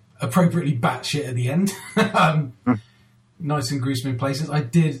appropriately batshit at the end. Nice and gruesome in places.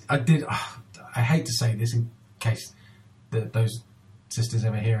 I hate to say this in case those sisters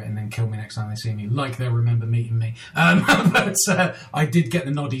ever hear it and then kill me next time they see me, like they'll remember meeting me. But I did get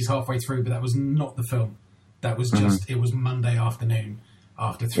the noddies halfway through, but that was not the film. That was just, it was Monday afternoon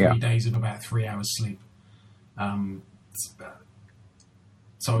after 3 days of about 3 hours sleep. So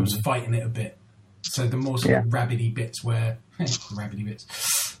I was fighting it a bit. So the more sort of rabbidy bits where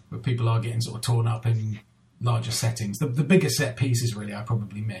people are getting sort of torn up in larger settings. The bigger set pieces, really, I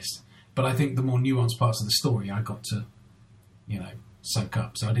probably missed. But I think the more nuanced parts of the story I got to, soak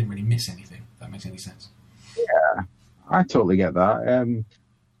up. So I didn't really miss anything, if that makes any sense. Yeah, I totally get that.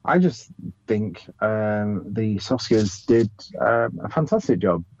 I just think the Soskas did a fantastic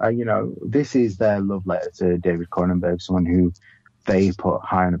job. This is their love letter to David Cronenberg, someone who they put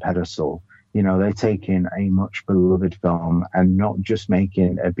high on a pedestal. They're taking a much beloved film and not just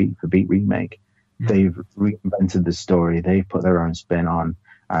making a beat-for-beat remake. They've reinvented the story. They've put their own spin on,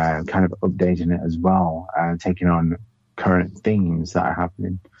 kind of updating it as well, taking on current themes that are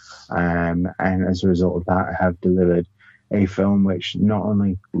happening. And as a result of that, have delivered a film which not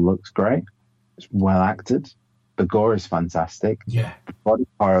only looks great, it's well acted, the gore is fantastic, the body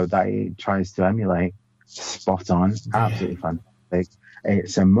horror that it tries to emulate, spot on, absolutely fantastic.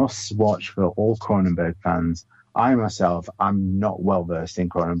 It's a must-watch for all Cronenberg fans. I myself, I'm not well-versed in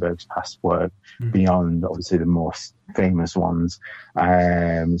Cronenberg's past work, beyond, obviously, the most famous ones,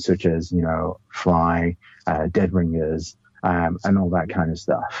 such as, Fly, Dead Ringers, and all that kind of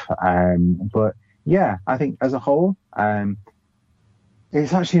stuff. But yeah, I think as a whole,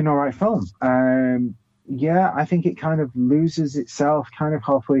 it's actually an alright film. Yeah, I think it kind of loses itself kind of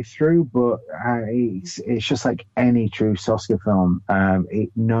halfway through, but it's just like any true Soska film.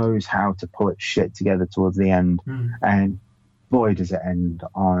 It knows how to pull its shit together towards the end, and boy, does it end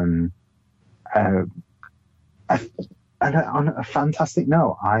on a fantastic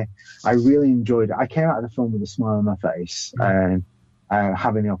note. I really enjoyed it. I came out of the film with a smile on my face, and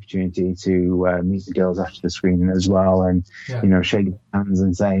having the opportunity to meet the girls after the screening as well, and shake hands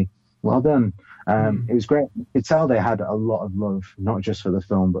and say, "Well done." It was great. You could tell they had a lot of love, not just for the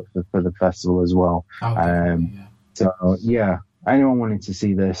film, but for the festival as well. So yeah, anyone wanting to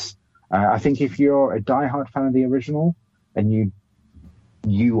see this, I think if you're a diehard fan of the original and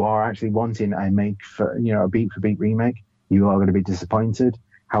you are actually wanting a beat for beat remake, you are going to be disappointed.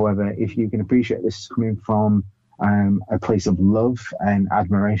 However, if you can appreciate this coming from a place of love and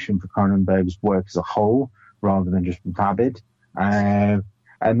admiration for Cronenberg's work as a whole, rather than just vapid,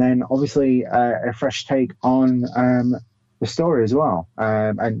 and then obviously a fresh take on the story as well,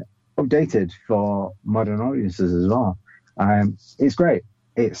 and updated for modern audiences as well. It's great.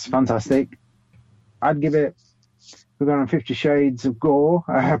 It's fantastic. I'd give it, we're going on 50 Shades of Gore,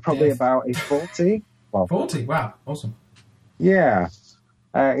 probably about a 40. Well, 40, wow, awesome. Yeah.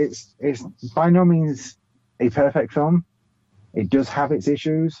 It's by no means a perfect film. It does have its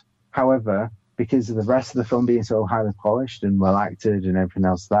issues. However, because of the rest of the film being so highly polished and well acted and everything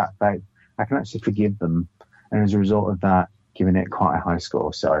else, that I can actually forgive them. And as a result of that, giving it quite a high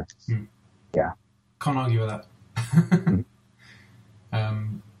score. So, yeah. Can't argue with that.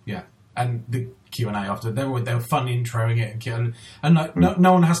 Yeah. And the Q&A after, they were fun introing it. And like,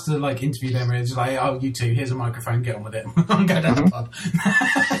 no one has to like interview them. It's like, oh, you two, here's a microphone, get on with it. I'm going down the pub.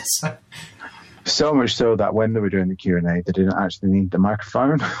 So much so that when they were doing the Q&A, they didn't actually need the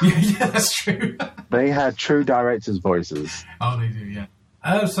microphone. Yeah, that's true. They had true directors' voices. Oh, they do, yeah.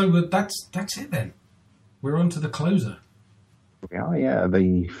 So that's it then. We're on to the closer. We are, yeah.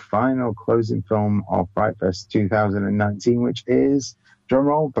 The final closing film of FrightFest 2019, which is,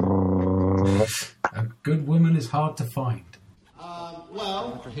 drumroll, A Good Woman is Hard to Find.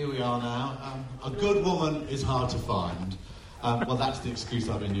 Well, here we are now. A good woman is hard to find. Well, that's the excuse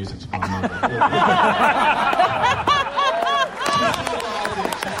I've been using to my mother.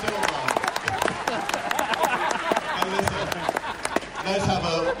 Let's have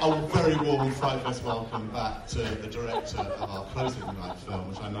a very warm FrightFest welcome back to the director of our closing night film,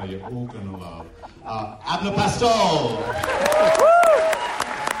 which I know you're all going to love, Abner Pastol.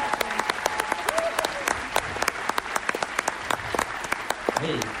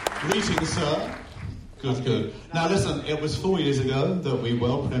 Hey, greetings, sir. Good. Now listen, it was 4 years ago that we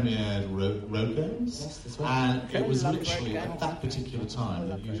well premiered Road Games, yes, that's right. And it was literally at that particular time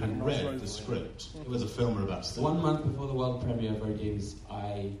that you had read the script. It was a film we're about to see. 1 month before the world premiere of Road Games,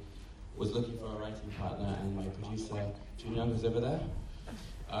 I was looking for a writing partner, and my producer, June Young, was over there,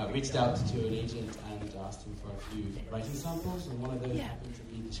 reached out to an agent and asked him for a few writing samples, and one of those happened to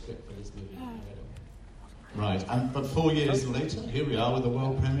be the script for this movie. Right, but 4 years later, here we are with the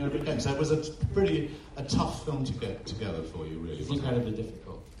world premiere of Road Games. So it was a tough film to get together for you, really. It's incredibly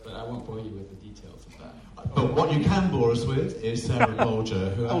difficult, but I won't bore you with the details of that. But what you can bore us with is Sarah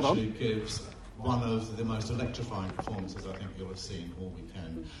Bolger, who actually gives one of the most electrifying performances I think you'll have seen all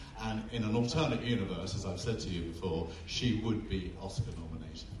weekend. And in an alternate universe, as I've said to you before, she would be Oscar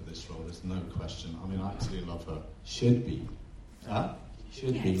nominated for this role. There's no question. I mean, I absolutely love her. Should be. Huh?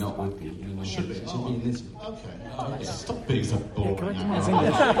 Should be, not would be. Should be. Should be in this one. Okay. Stop being so boring.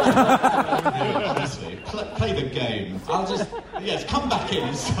 Honestly, play the game. I'll just... Yes, come back in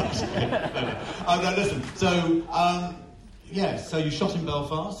and start. No, listen. So, so you shot in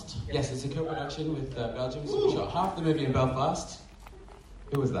Belfast? Yes, it's a co-production with Belgium. So we shot half the movie in Belfast.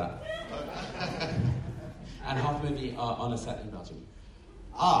 Who was that? And half the movie on a set in Belgium.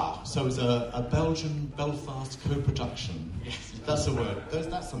 So it's a Belgian Belfast co-production. That's a word.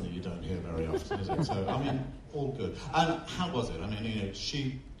 That's something you don't hear very often, is it? So, I mean, all good. And how was it? I mean,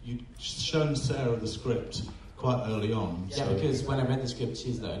 you'd shown Sarah the script quite early on. Yeah, because when I read the script,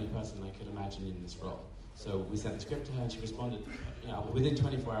 she's the only person I could imagine in this role. So we sent the script to her, and she responded. Within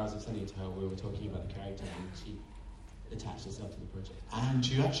 24 hours of sending it to her, we were talking about the character, and she attached herself to the project. And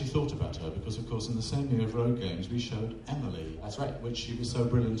you actually thought about her, because of course in the same year of Road Games we showed Emily. That's right. Which she was so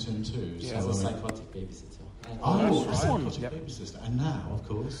brilliant in too. Yeah, as a psychotic babysitter. A psychotic babysitter. And now, of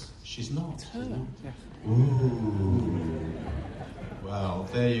course, she's not. Ooh. Well,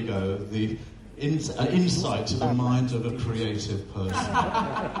 there you go. The insight to the mind of a creative person.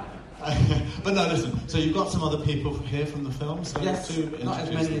 But no, listen. So you've got some other people here from the film. So Yes, to not as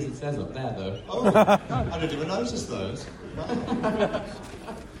introduce many as them. it says up there, though. Oh, I didn't even notice those.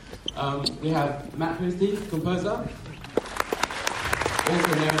 We have Matt Hoosty, composer,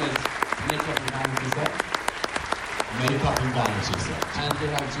 also known as Makeup and Vanity Set. Makeup and Vanity Set. And we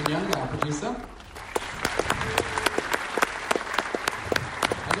have Jin Young, our producer.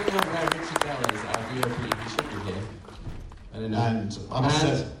 I don't know where Richard Bell is, our DOP. He should be here. I don't know. And I must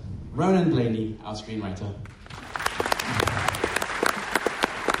say, Ronan Blaney, our screenwriter.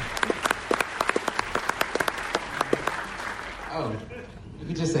 Oh, you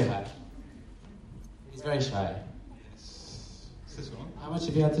could just say hi. He's very shy. is this one? How much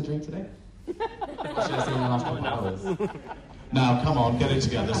have you had to drink today? What should I say in the last couple of hours? Now, come on, get it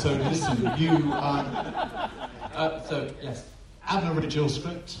together. So listen, Yes. Abner read your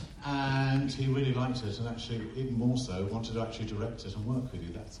script, and he really liked it, and actually, even more so, wanted to actually direct it and work with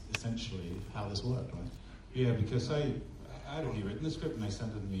you. That's essentially how this worked, right? Yeah, because I'd only written the script and I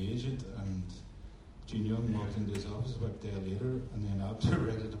sent it to my agent, and Gene Young walked into his office about a day later, and then Abner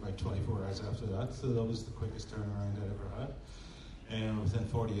read it about 24 hours after that, so that was the quickest turnaround I'd ever had. And within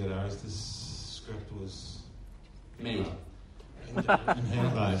 48 hours, this script was Made.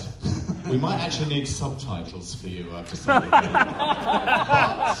 Right. We might actually need subtitles for you, I have to say. But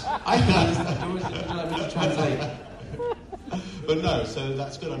Would you like me to translate? But no, so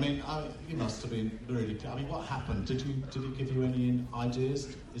that's good. I mean, you must have been really. I mean, what happened? Did he give you any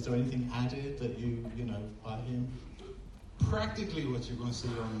ideas? Is there anything added that you know by him? practically what you're going to see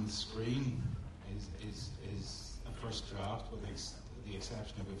on the screen is a first draft with the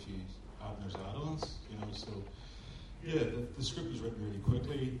exception of a few Abner's add-ons, so yeah, the script was written really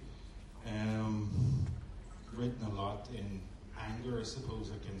quickly, written a lot in anger, I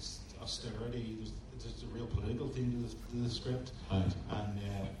suppose, against austerity. There's a real political theme to the script, right. And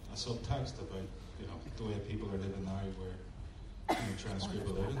a subtext about the way people are living now, where trying to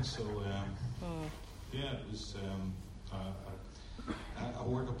scribble living. So yeah, it was a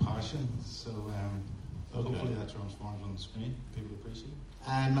work of passion. So hopefully that transforms on the screen. People appreciate it.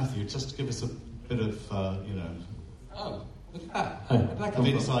 And Matthew, just to give us a bit of Oh, look at that. of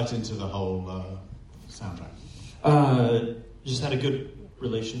insight into the whole soundtrack. Just had a good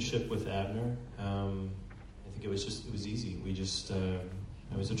relationship with Abner. I think it was easy. We just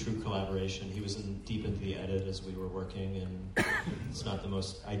it was a true collaboration. He was deep into the edit as we were working, and it's not the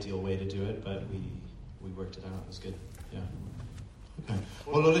most ideal way to do it, but we worked it out. It was good. Yeah. Okay.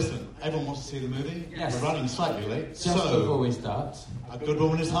 Well, listen, everyone wants to see the movie. Yes. We're running slightly late. Just so before we start, a good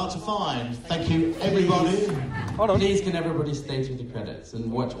woman is hard to find. Thank you, everybody. Please can everybody stay through the credits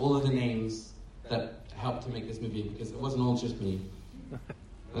and watch all of the names that helped to make this movie, because it wasn't all just me.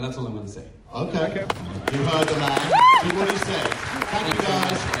 And that's all I'm going to say. Okay. You heard the man. Do what he said. Thank you,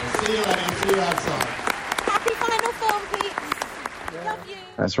 guys. See you later. See you outside. Happy final film, peeps. Love you.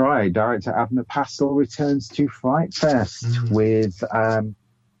 That's right. Director Abner Pastel returns to FrightFest with a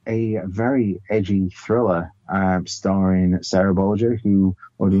very edgy thriller starring Sarah Bolger, who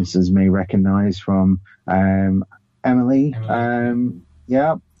audiences may recognise from Emily.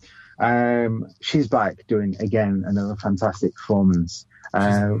 Yeah. She's back doing, again, another fantastic performance.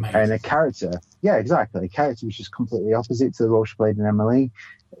 And a character, a character which is completely opposite to the role she played in Emily.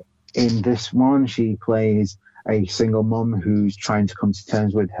 In this one, she plays a single mum who's trying to come to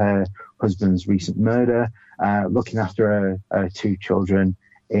terms with her husband's recent murder, looking after her two children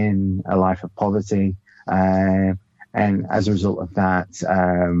in a life of poverty. And as a result of that,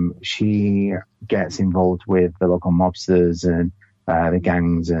 she gets involved with the local mobsters and the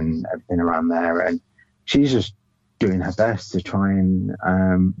gangs and everything around there. And she's just doing her best to try and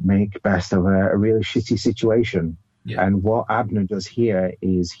make best of a really shitty situation. Yeah. And what Abner does here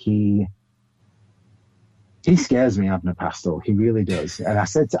is he scares me, Abner Pastel. He really does. And I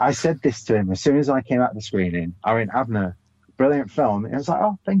said this to him as soon as I came out the screening. I went, Abner, brilliant film. And I was like,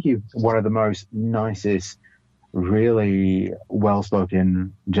 oh, thank you. One of the most nicest, really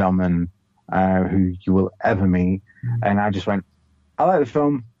well-spoken gentlemen who you will ever meet. And I just went, I like the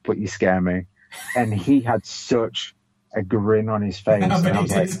film, but you scare me. And he had such a grin on his face. And I was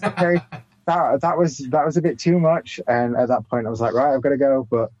like, okay, that was a bit too much. And at that point, I was like, right, I've got to go.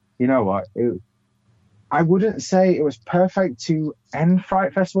 But you know what? I wouldn't say it was perfect to end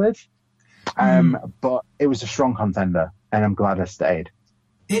FrightFest with, but it was a strong contender, and I'm glad I stayed.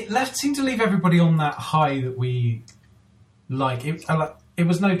 It seemed to leave everybody on that high that we like. It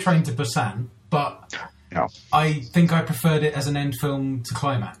was no Train to Busan, but no. I think I preferred it as an end film to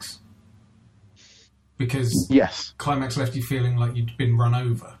Climax. Because Climax left you feeling like you'd been run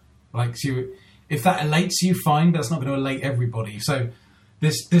over. Like, so if that elates you, fine, but that's not going to elate everybody. So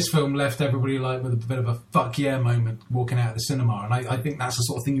this film left everybody like with a bit of a fuck yeah moment walking out of the cinema, and I think that's the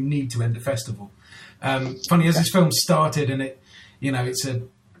sort of thing you need to end a festival. Funny as this film started, and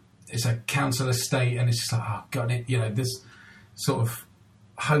it's a council estate, and it's just like, oh god, there's sort of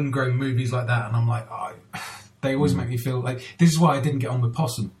homegrown movies like that, and I'm like, they always make me feel like this is why I didn't get on with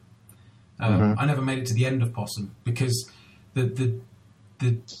Possum. I never made it to the end of Possum because the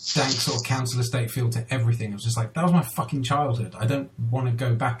dank sort of council estate feel to everything. It was just like, that was my fucking childhood. I don't want to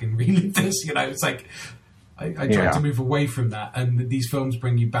go back and relive this. It's like I tried to move away from that, and these films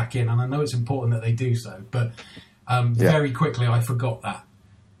bring you back in, and I know it's important that they do so, but very quickly I forgot that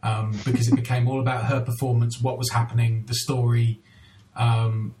because it became all about her performance, what was happening, the story,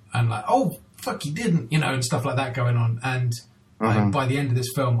 and like, oh fuck, you didn't, and stuff like that going on. And by the end of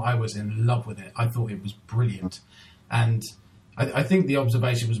this film, I was in love with it. I thought it was brilliant, and I think the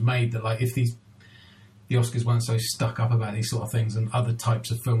observation was made that, like, if the Oscars weren't so stuck up about these sort of things and other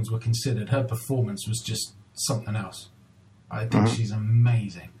types of films were considered, her performance was just something else. I think she's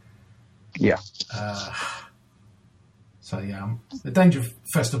amazing. Yeah. The danger of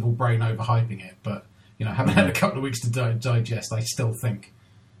festival brain overhyping it, but having had a couple of weeks to digest, I still think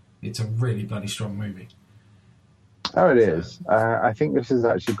it's a really bloody strong movie. Oh, it is. I think this is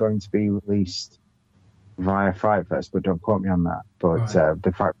actually going to be released via FrightFest, but don't quote me on that. But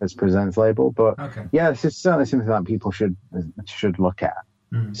the FrightFest Presents label. But yeah, this is certainly something that people should look at.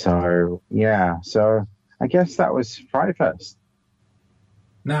 So yeah, so I guess that was FrightFest.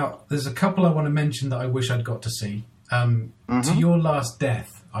 Now, there's a couple I want to mention that I wish I'd got to see. To Your Last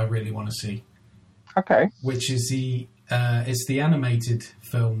Death, I really want to see. Okay. Which is it's the animated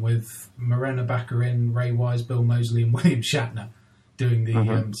film with Morena Baccarin, Ray Wise, Bill Moseley, and William Shatner doing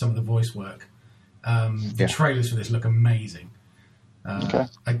the some of the voice work. The trailers for this look amazing.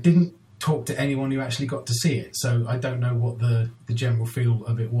 I didn't talk to anyone who actually got to see it, so I don't know what the general feel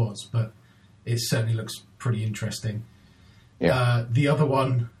of it was, but it certainly looks pretty interesting. The other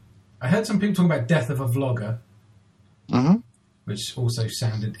one, I heard some people talking about Death of a Vlogger, which also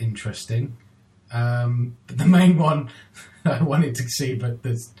sounded interesting. But the main one I wanted to see, but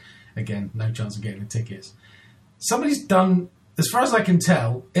there's, again, no chance of getting the tickets. Somebody's done, as far as I can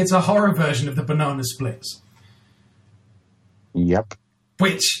tell, it's a horror version of the Banana Splits. Yep.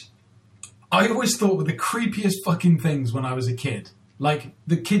 Which I always thought were the creepiest fucking things when I was a kid. Like,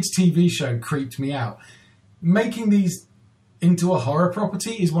 the kids' TV show creeped me out. Making these into a horror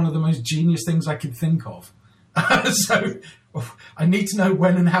property is one of the most genius things I could think of. So I need to know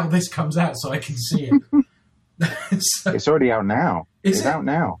when and how this comes out so I can see it. It's already out now. It's out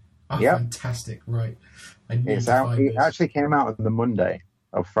now. Oh, fantastic. Right. It's out. It actually came out on the Monday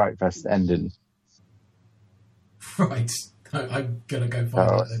of FrightFest ending. Right. I'm going to go find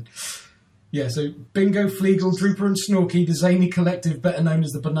that then. Yeah, so Bingo, Fleagle, Drooper and Snorky, the zany collective better known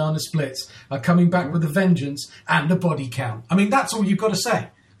as the Banana Splits, are coming back with a vengeance and a body count. I mean, that's all you've got to say.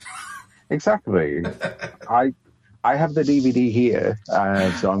 Exactly. I have the DVD here,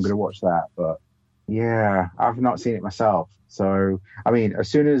 so I'm going to watch that. But yeah, I've not seen it myself. So, I mean,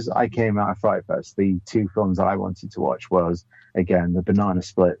 as soon as I came out of FrightFest, the two films that I wanted to watch was, again, the Banana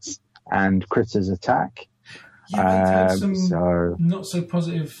Splits and Critters Attack. Yeah, I've heard some not so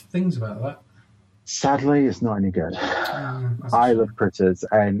positive things about that. Sadly, it's not any good. I love Critters,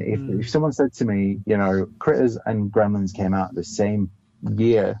 and if someone said to me, Critters and Gremlins came out the same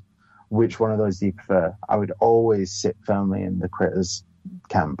year, which one of those do you prefer? I would always sit firmly in the Critters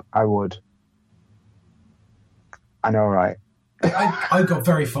camp. I would. I know, right? I got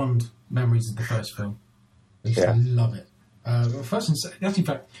very fond memories of the first film. I used to love it. First and second, in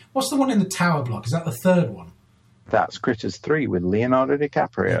fact, what's the one in the tower block? Is that the third one? That's Critters 3 with Leonardo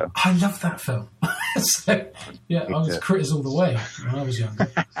DiCaprio. I love that film. So, yeah, I was Critters all the way when I was younger.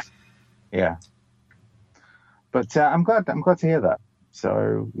 Yeah. But I'm glad to hear that.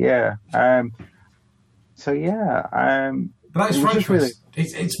 So, yeah. But that's FrightFest. Really,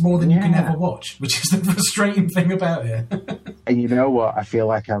 it's more than you can ever watch, which is the frustrating thing about it. And you know what? I feel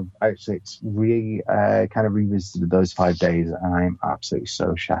like I've actually kind of revisited those 5 days, and I'm absolutely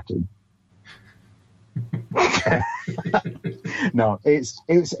so shattered. No,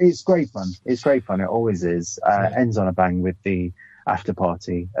 it's great fun. It's great fun. It always is. Ends on a bang with the after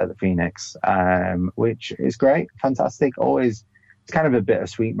party at the Phoenix, which is great, fantastic. Always, it's kind of a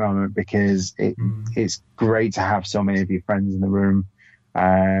bittersweet moment because it's great to have so many of your friends in the room,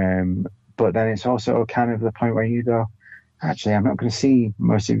 but then it's also kind of the point where you go, actually, I'm not going to see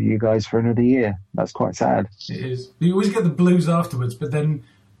most of you guys for another year. That's quite sad. It is. You always get the blues afterwards, but then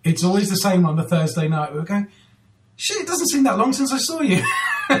it's always the same on the Thursday night. We're going, shit, it doesn't seem that long since I saw you.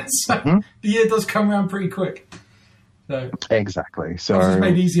 So the year does come around pretty quick. So exactly. So it's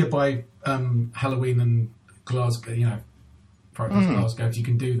made easier by Halloween and Glasgow, FrightFest Glasgow, if you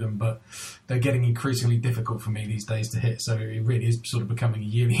can do them, but they're getting increasingly difficult for me these days to hit, so it really is sort of becoming a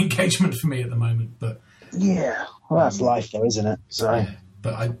yearly engagement for me at the moment. But yeah, well, that's life though, isn't it? So yeah,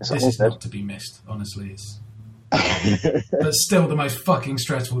 but this is not to be missed, honestly. It's but still, the most fucking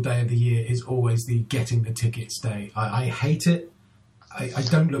stressful day of the year is always the getting the tickets day. I hate it. I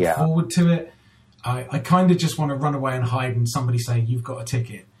don't look forward to it. I kind of just want to run away and hide and somebody say, you've got a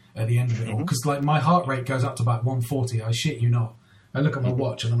ticket at the end of it all. Because like my heart rate goes up to about 140. I shit you not. I look at my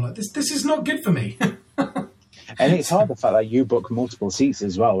watch and I'm like, this is not good for me. And it's hard the fact that you book multiple seats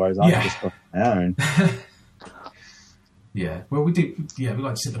as well, whereas I just book my own. Yeah, well, we do. Yeah, we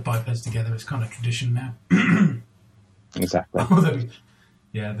like to sit the bipeds together. It's kind of tradition now. Exactly. Although,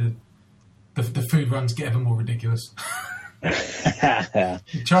 yeah, the food runs get ever more ridiculous.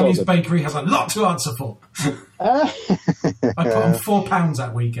 Chinese bakery has a lot to answer for. I put on £4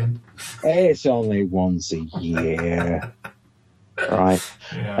 that weekend. It's only once a year. Right.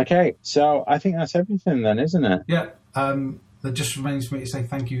 Yeah. Okay, so I think that's everything then, isn't it? Yeah. That just remains for me to say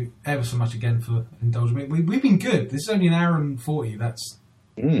thank you ever so much again for indulging me. We've been good. This is only an hour and 40. That's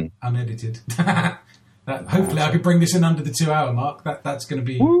unedited. Hopefully I could bring this in under the 2-hour mark. That's going to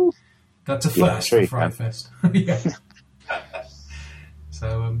be... That's a first for FrightFest. Yeah.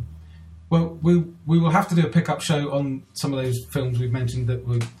 So, well, we will have to do a pick-up show on some of those films we've mentioned that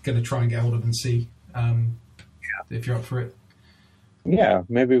we're going to try and get hold of and see, if you're up for it. Yeah,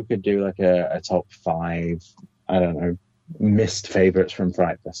 maybe we could do like a top 5, I don't know, missed favourites from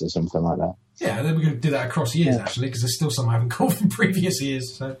FrightFest or something like that. Yeah, then we're going to do that across years, actually, because there's still some I haven't called from previous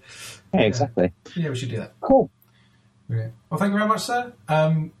years. So, yeah, exactly. Yeah, we should do that. Cool. Yeah. Well, thank you very much, sir.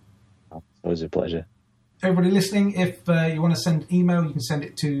 It was a pleasure. Everybody listening, if you want to send email, you can send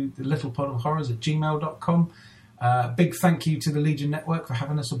it to the littlepodofhorrors@gmail.com. Big thank you to the Legion Network for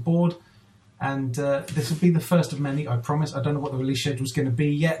having us aboard. And this will be the first of many, I promise. I don't know what the release schedule is going to be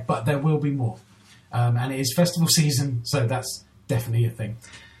yet, but there will be more. And it is festival season, so that's definitely a thing.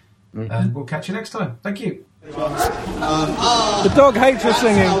 Mm-hmm. And we'll catch you next time. Thank you. The dog hates your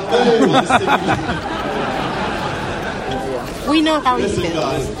singing. We know how you Listen, feel.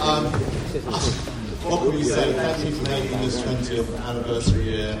 guys, what can we say? Thank you for making this 20th anniversary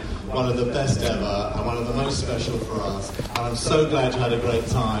year one of the best ever and one of the most special for us. And I'm so glad you had a great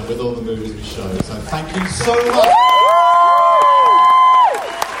time with all the movies we showed. So thank you so much.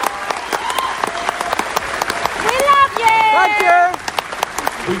 We love you! Thank you!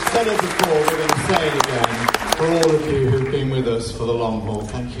 We've said it before, we're going to say it again. For all of you who've been with us for the long haul,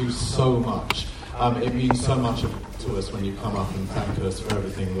 thank you so much. It means so much to us when you come up and thank us for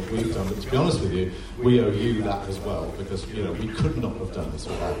everything that we've done. But to be honest with you, we owe you that as well, because we could not have done this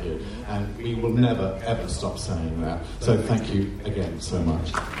without you, and we will never ever stop saying that. So thank you again so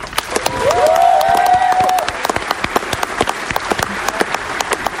much.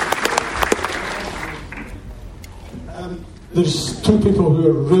 There's 2 people who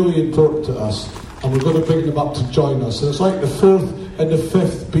are really important to us, and we're going to bring them up to join us. So it's like the 4th and the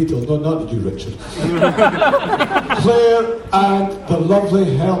 5th Beatle. No, not you, Richard. Claire and the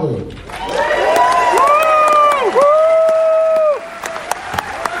lovely Helen.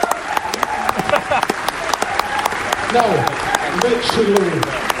 Now, literally,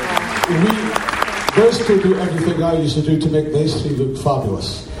 those 2 do everything I used to do to make these 3 look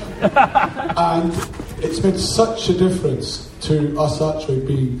fabulous. And it's made such a difference to us actually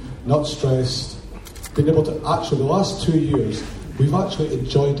being not stressed, being able to actually, the last 2 years, we've actually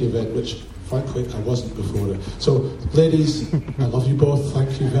enjoyed the event, which frankly I wasn't before it. So, ladies, I love you both.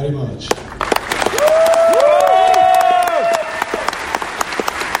 Thank you very much.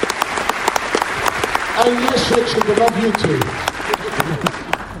 And yes, Richard, we love you too.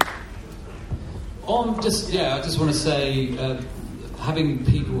 I just want to say, having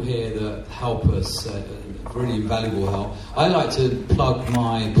people here that help us, really invaluable help. I like to plug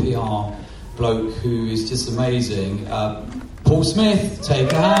my PR bloke who is just amazing. Paul Smith,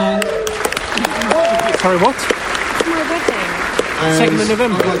 take a hand. Sorry, what? My wedding. 2nd of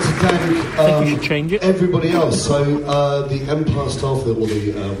November. I'd like to thank you should change it. everybody else. So the Empire staff, or the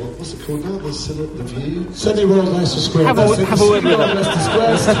what's it called now? The View. Sydney World Leicester Square. Have a word with them. Leicester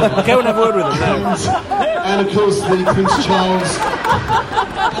Square. Go and have a word with them now. And of course the Prince Charles.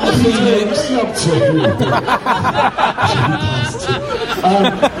 And the Phoenix.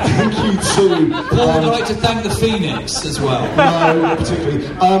 Thank you to. Paul would like to thank the Phoenix as well. No, not particularly.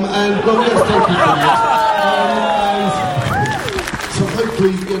 And well, yes, thank you for that. So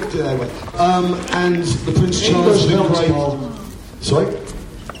hopefully, and the Prince Charles. Sorry.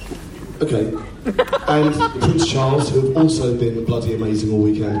 Okay. and Prince Charles, who have also been bloody amazing all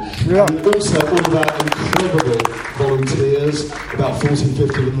weekend. Yeah. And also all of our incredible volunteers, about 40, 50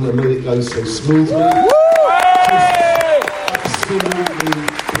 of them, that made it go so smoothly. Absolutely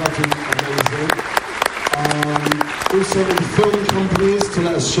bloody amazing. Also all the film companies to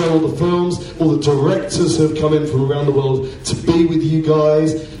let us show all the films, all the directors who have come in from around the world to be with you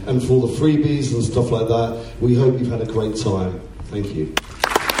guys, and for all the freebies and stuff like that. We hope you've had a great time. Thank you.